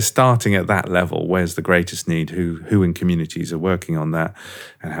 They're starting at that level. Where's the greatest need? Who in communities are working on that,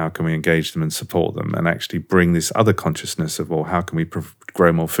 and how can we engage them and support them, and actually bring this other consciousness of, well, how can we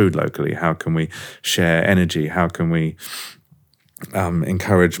grow more food locally? How can we share energy? How can we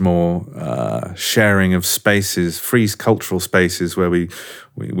encourage more sharing of spaces, free cultural spaces where we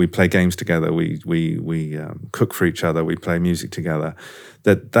play games together, we cook for each other, we play music together.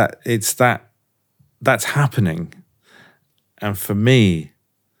 That it's that that's happening. And for me,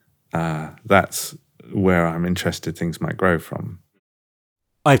 that's where I'm interested things might grow from.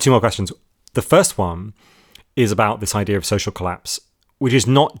 I have two more questions. The first one is about this idea of social collapse, which is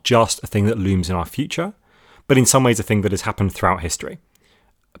not just a thing that looms in our future, but in some ways a thing that has happened throughout history.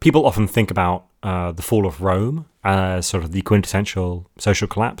 People often think about the fall of Rome as sort of the quintessential social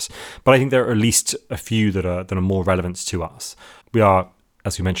collapse, but I think there are at least a few that are more relevant to us. We are,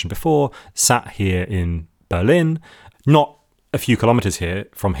 as we mentioned before, sat here in Berlin. Not a few kilometers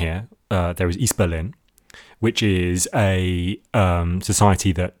from here, there is East Berlin, which is a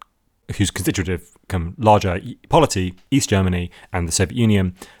society whose constitutive larger polity, East Germany and the Soviet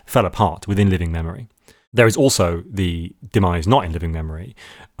Union, fell apart within living memory. There is also the demise, not in living memory,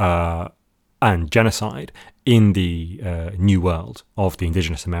 and genocide in the New World of the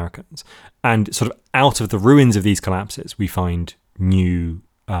indigenous Americans. And sort of out of the ruins of these collapses, we find new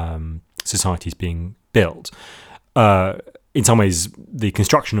societies being built. In some ways, the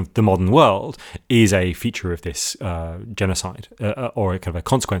construction of the modern world is a feature of this genocide, or a kind of a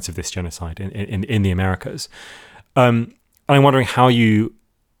consequence of this genocide in the Americas. And I'm wondering how you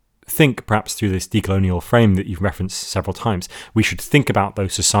think, perhaps through this decolonial frame that you've referenced several times, we should think about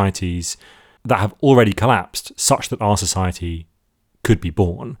those societies that have already collapsed such that our society could be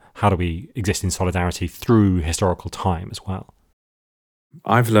born. How do we exist in solidarity through historical time as well?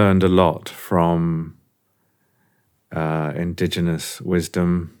 I've learned a lot from indigenous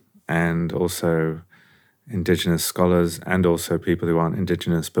wisdom and also indigenous scholars and also people who aren't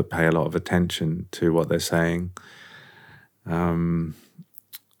indigenous but pay a lot of attention to what they're saying.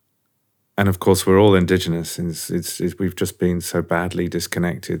 And of course, we're all indigenous. We've just been so badly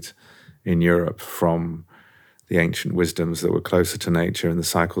disconnected in Europe from the ancient wisdoms that were closer to nature and the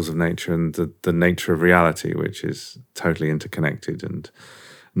cycles of nature and the nature of reality, which is totally interconnected and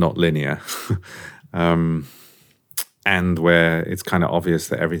not linear. And where it's kind of obvious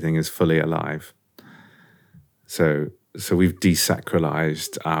that everything is fully alive. So we've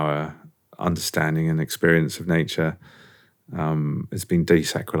desacralized our understanding and experience of nature. It's been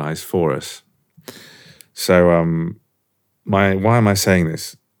desacralized for us. So why am I saying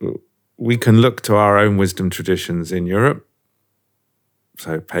this? We can look to our own wisdom traditions in Europe,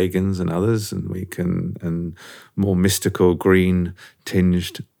 so pagans and others, and more mystical, green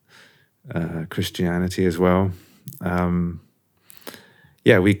tinged Christianity as well.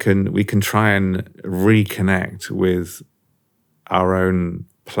 We can try and reconnect with our own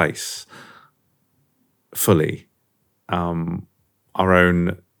place fully, our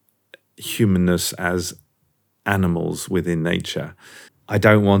own humanness as animals within nature. I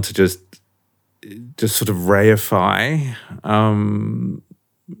don't want to just sort of reify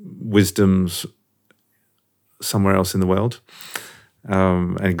wisdoms somewhere else in the world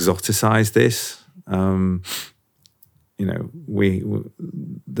and exoticize this.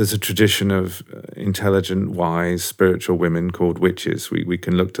 There's a tradition of intelligent, wise, spiritual women called witches. We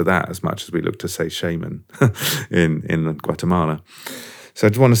can look to that as much as we look to, say, shaman in Guatemala. So I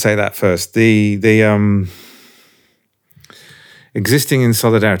just want to say that first. The existing in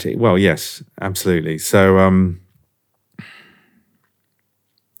solidarity. Well, yes, absolutely. So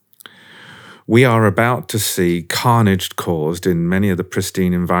we are about to see carnage caused in many of the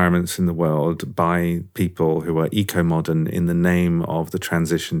pristine environments in the world by people who are eco-modern in the name of the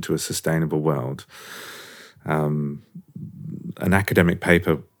transition to a sustainable world. An academic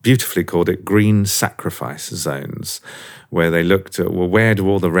paper beautifully called it green sacrifice zones, where they looked at, well, where do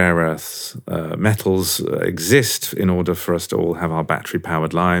all the rare earths, metals exist in order for us to all have our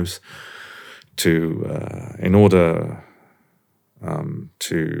battery-powered lives, in order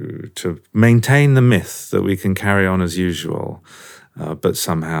to maintain the myth that we can carry on as usual, but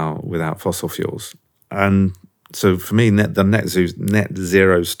somehow without fossil fuels. And so for me, the net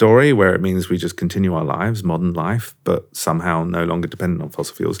zero story, where it means we just continue our lives, modern life, but somehow no longer dependent on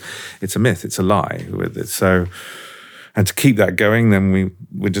fossil fuels, it's a myth, it's a lie with it. So, and to keep that going, then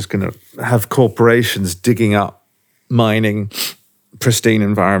we're just going to have corporations digging up, mining pristine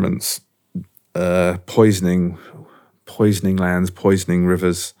environments, poisoning lands, poisoning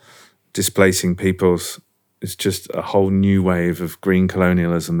rivers, displacing peoples. It's just a whole new wave of green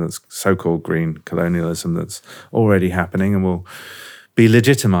colonialism, that's so-called green colonialism, that's already happening and will be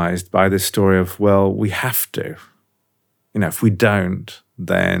legitimized by this story of, well, we have to. If we don't,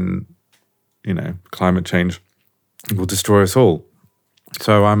 then, climate change will destroy us all.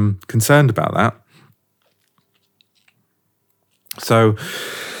 So I'm concerned about that. So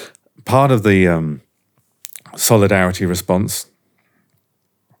part of the solidarity response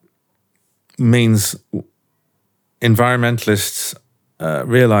means environmentalists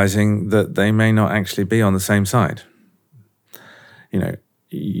realizing that they may not actually be on the same side.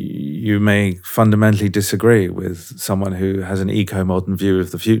 You may fundamentally disagree with someone who has an eco-modern view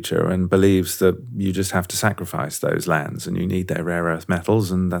of the future and believes that you just have to sacrifice those lands and you need their rare earth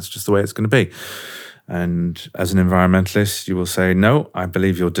metals, and that's just the way it's going to be. And as an environmentalist, you will say, no, I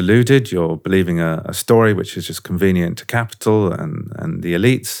believe you're deluded. You're believing a story which is just convenient to capital and the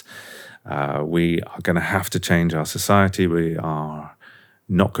elites. We are going to have to change our society. We are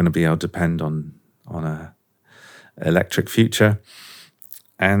not going to be able to depend on a electric future.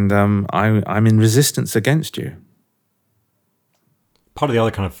 And I'm in resistance against you. Part of the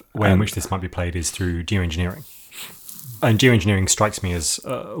other kind of way in which this might be played is through geoengineering. And geoengineering strikes me as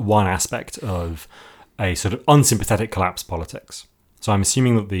one aspect of a sort of unsympathetic collapse politics. So I'm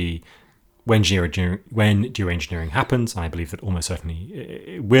assuming that when geoengineering happens, and I believe that almost certainly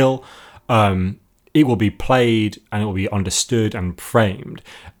it will be played and it will be understood and framed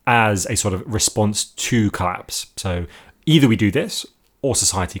as a sort of response to collapse. So either we do this or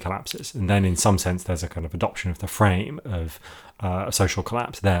society collapses. And then in some sense, there's a kind of adoption of the frame of social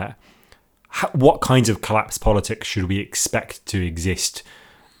collapse there. What kinds of collapse politics should we expect to exist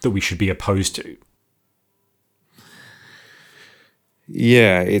that we should be opposed to?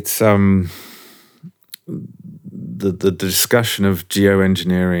 Yeah, it's the discussion of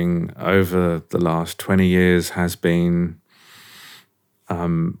geoengineering over the last 20 years has been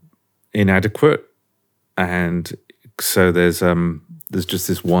inadequate, and so there's just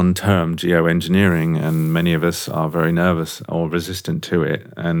this one term, geoengineering, and many of us are very nervous or resistant to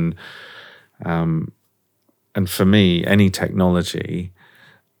it. And for me, any technology,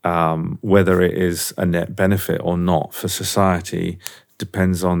 whether it is a net benefit or not for society,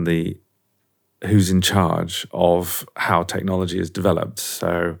 depends on who's in charge of how technology is developed.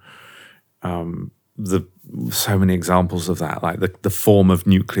 So so many examples of that, like the form of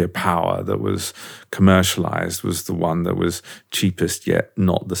nuclear power that was commercialized was the one that was cheapest yet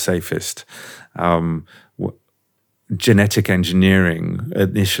not the safest. Genetic engineering,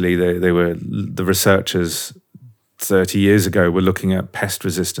 initially they were the researchers 30 years ago were looking at pest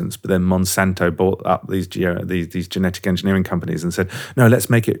resistance, but then Monsanto bought up these genetic engineering companies and said, no, let's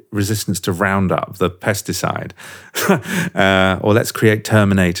make it resistance to Roundup, the pesticide, or let's create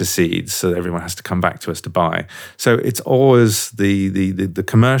Terminator seeds so that everyone has to come back to us to buy. So it's always the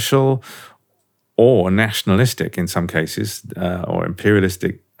commercial or nationalistic in some cases, or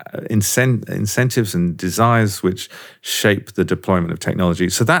imperialistic incentives and desires which shape the deployment of technology.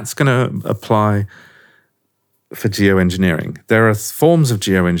 So that's going to apply for geoengineering. There are forms of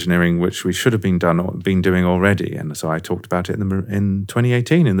geoengineering which we should have been doing already, and so I talked about it in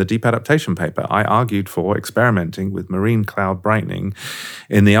 2018 in the Deep Adaptation paper. I argued for experimenting with marine cloud brightening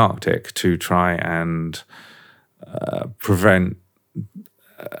in the Arctic to try and prevent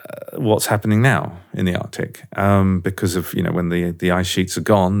what's happening now in the Arctic, because of when the ice sheets are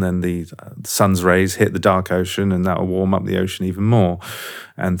gone, then the sun's rays hit the dark ocean, and that will warm up the ocean even more,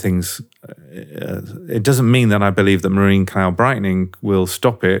 and things. It doesn't mean that I believe that marine cloud brightening will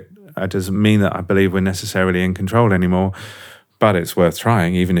stop it. It doesn't mean that I believe we're necessarily in control anymore, but it's worth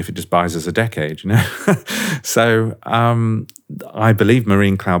trying, even if it just buys us a decade. So I believe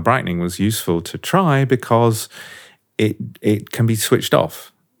marine cloud brightening was useful to try because it can be switched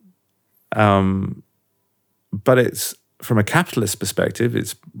off. But it's, from a capitalist perspective,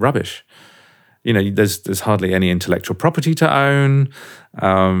 it's rubbish. There's hardly any intellectual property to own.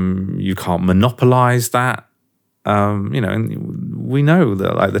 You can't monopolize that. And we know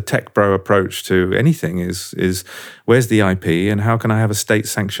that, like, the tech bro approach to anything is where's the IP and how can I have a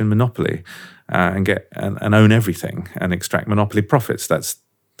state-sanctioned monopoly and own everything and extract monopoly profits.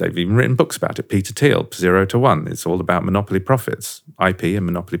 They've even written books about it. Peter Thiel, 0 to 1. It's all about monopoly profits, IP and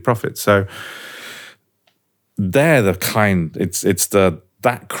monopoly profits. So they're the kind. It's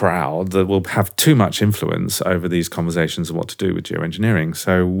that crowd that will have too much influence over these conversations of what to do with geoengineering.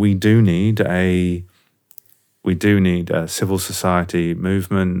 So we do need a civil society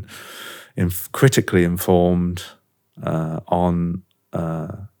movement, critically informed on.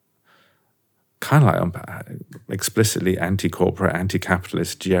 Kind of like explicitly anti-corporate,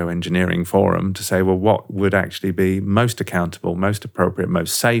 anti-capitalist geoengineering forum to say, well, what would actually be most accountable, most appropriate,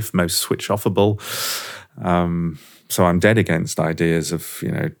 most safe, most switch-offable? So I'm dead against ideas of,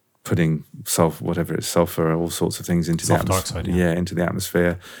 putting sulfur, all sorts of things into the atmosphere. Into the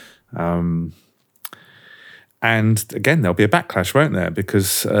atmosphere. And again, there'll be a backlash, won't there?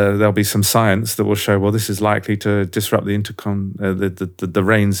 Because there'll be some science that will show, well, this is likely to disrupt the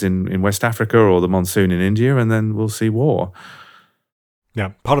rains in West Africa or the monsoon in India, and then we'll see war.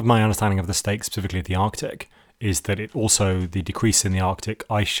 Yeah, part of my understanding of the stakes, specifically at the Arctic, is that it also, the decrease in the Arctic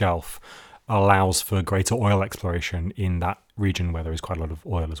ice shelf allows for greater oil exploration in that region where there is quite a lot of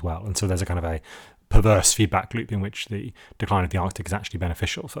oil as well. And so there's a kind of a perverse feedback loop in which the decline of the Arctic is actually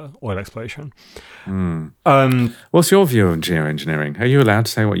beneficial for oil exploration. What's your view on geoengineering? Are you allowed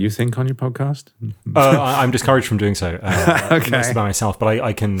to say what you think on your podcast? I'm discouraged from doing so. Okay. Mostly by myself, but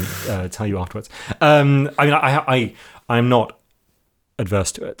I can tell you afterwards. I mean, I'm not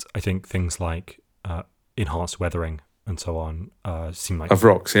adverse to it. I think things like enhanced weathering and so on seem like Of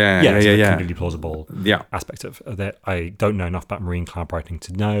rocks, yeah. completely plausible Yeah. aspect of that. I don't know enough about marine cloud brightening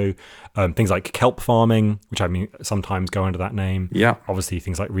to know things like kelp farming, which I mean sometimes go under that name. Yeah. Obviously,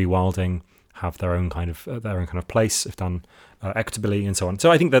 things like rewilding have their own kind of place if done equitably and so on.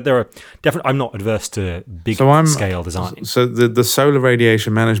 So I think that there are definitely. I'm not adverse to big scale design. So the solar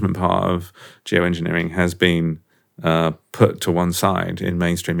radiation management part of geoengineering has been put to one side in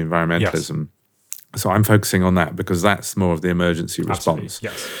mainstream environmentalism. Yes. So I'm focusing on that because that's more of the emergency response.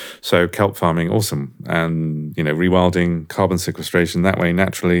 Yes. So kelp farming, awesome. And, rewilding, carbon sequestration that way,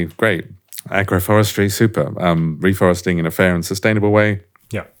 naturally, great. Agroforestry, super. Reforesting in a fair and sustainable way,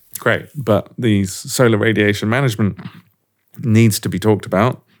 Yeah. great. But these solar radiation management needs to be talked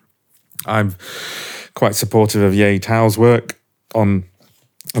about. I'm quite supportive of Ye Tao's work on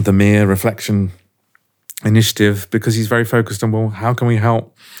the mere reflection initiative because he's very focused on, well, how can we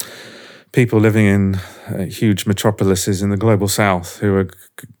help people living in huge metropolises in the global south who are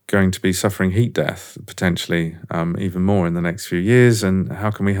going to be suffering heat death, potentially even more in the next few years, and how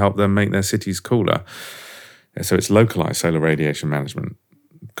can we help them make their cities cooler? So it's localized solar radiation management.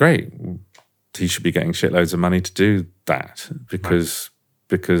 Great. He should be getting shitloads of money to do that because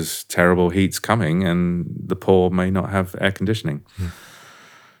terrible heat's coming and the poor may not have air conditioning.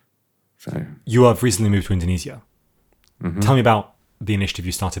 So You have recently moved to Indonesia. Tell me about the initiative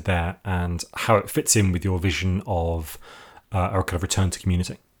you started there and how it fits in with your vision of a kind of return to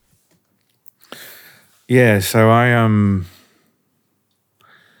community. yeah, so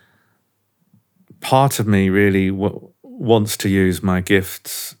part of me really wants to use my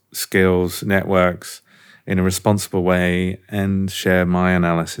gifts, skills, networks in a responsible way and share my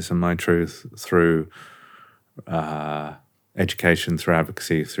analysis and my truth through education, through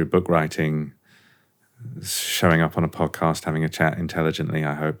advocacy, through book writing, showing up on a podcast, having a chat intelligently,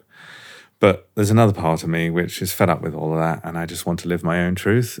 I hope. But there's another part of me which is fed up with all of that, and I just want to live my own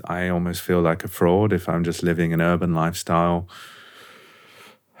truth. I almost feel like a fraud if I'm just living an urban lifestyle.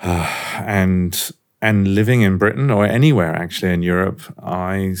 And living in Britain or anywhere actually in Europe,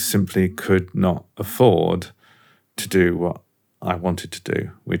 I simply could not afford to do what I wanted to do,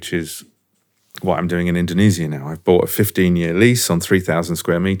 which is what I'm doing in Indonesia now. I've bought a 15-year lease on 3,000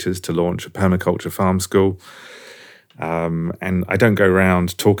 square meters to launch a permaculture farm school. And I don't go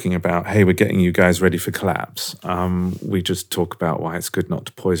around talking about, hey, we're getting you guys ready for collapse. We just talk about why it's good not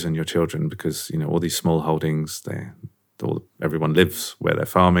to poison your children because, all these small holdings, everyone lives where they're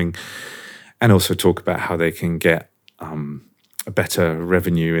farming. And also talk about how they can get a better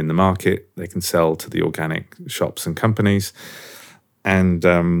revenue in the market. They can sell to the organic shops and companies.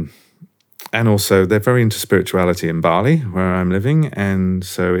 And also, they're very into spirituality in Bali, where I'm living. And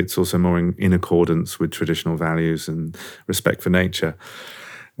so it's also more in accordance with traditional values and respect for nature.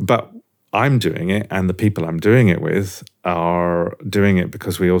 But I'm doing it, and the people I'm doing it with are doing it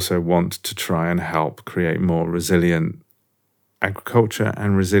because we also want to try and help create more resilient agriculture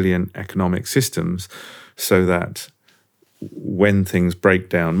and resilient economic systems so that when things break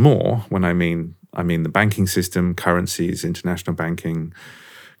down more, when I mean the banking system, currencies, international banking,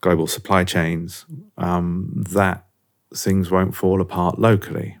 global supply chains, that things won't fall apart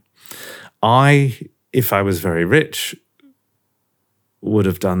locally. If I was very rich, would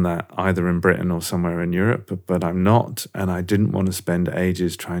have done that either in Britain or somewhere in Europe, but I'm not, and I didn't want to spend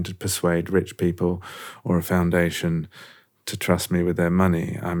ages trying to persuade rich people or a foundation to trust me with their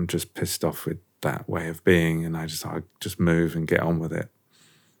money. I'm just pissed off with that way of being, and I just move and get on with it.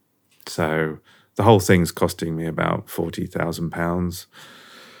 So the whole thing's costing me about £40,000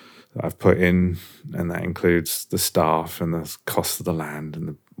 that I've put in, and that includes the staff and the cost of the land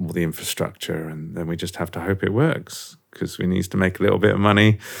and all the infrastructure, and then we just have to hope it works because we need to make a little bit of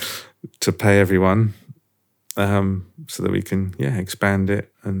money to pay everyone so that we can expand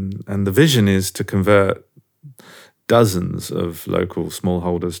it. And the vision is to convert dozens of local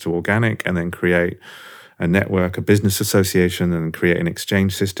smallholders to organic and then create a network, a business association, and create an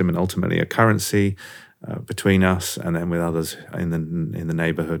exchange system and ultimately a currency between us and then with others in the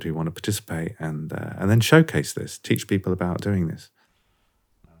neighborhood who want to participate, and then showcase this, teach people about doing this.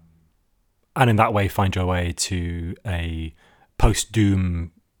 And in that way, find your way to a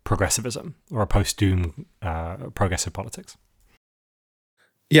post-doom progressivism or a post-doom progressive politics?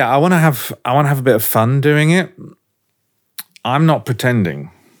 Yeah, I want to have a bit of fun doing it. I'm not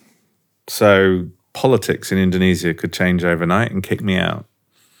pretending. So politics in Indonesia could change overnight and kick me out.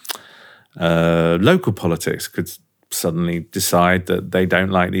 Local politics could suddenly decide that they don't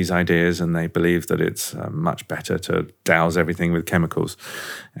like these ideas and they believe that it's much better to douse everything with chemicals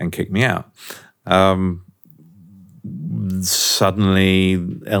and kick me out.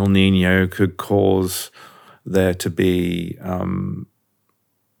 Suddenly El Nino could cause there to be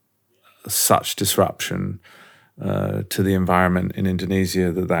such disruption to the environment in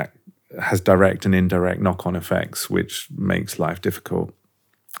Indonesia that has direct and indirect knock-on effects, which makes life difficult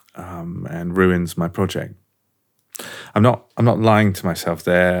and ruins my project. I'm not lying to myself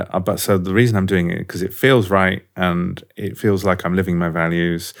there, but so the reason I'm doing it is because it feels right and it feels like I'm living my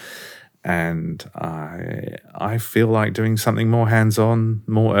values, and I feel like doing something more hands-on,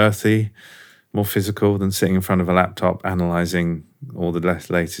 more earthy, more physical than sitting in front of a laptop analysing all the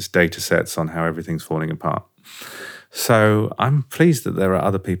latest data sets on how everything's falling apart. So I'm pleased that there are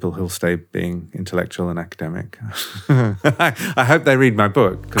other people who'll stay being intellectual and academic. I hope they read my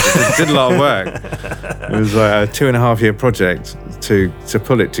book, because it did a lot of work. It was a 2.5-year project to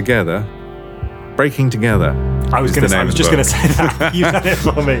pull it together. Breaking Together. I was just going to say that. You've done it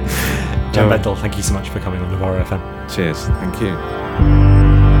for me. Jan Bendell, thank you so much for coming on Novara FM. Cheers. Thank you.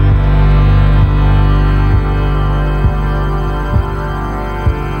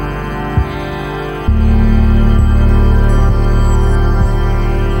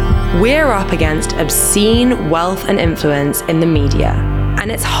 We're up against obscene wealth and influence in the media,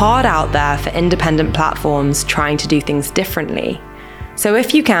 and it's hard out there for independent platforms trying to do things differently. So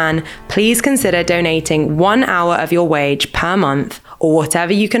if you can, please consider donating 1 hour of your wage per month or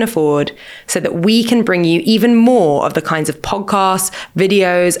whatever you can afford so that we can bring you even more of the kinds of podcasts,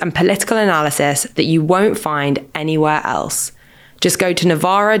 videos, and political analysis that you won't find anywhere else. Just go to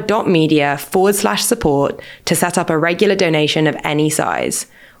novara.media/support to set up a regular donation of any size.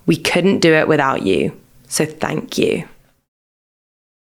 We couldn't do it without you. So thank you.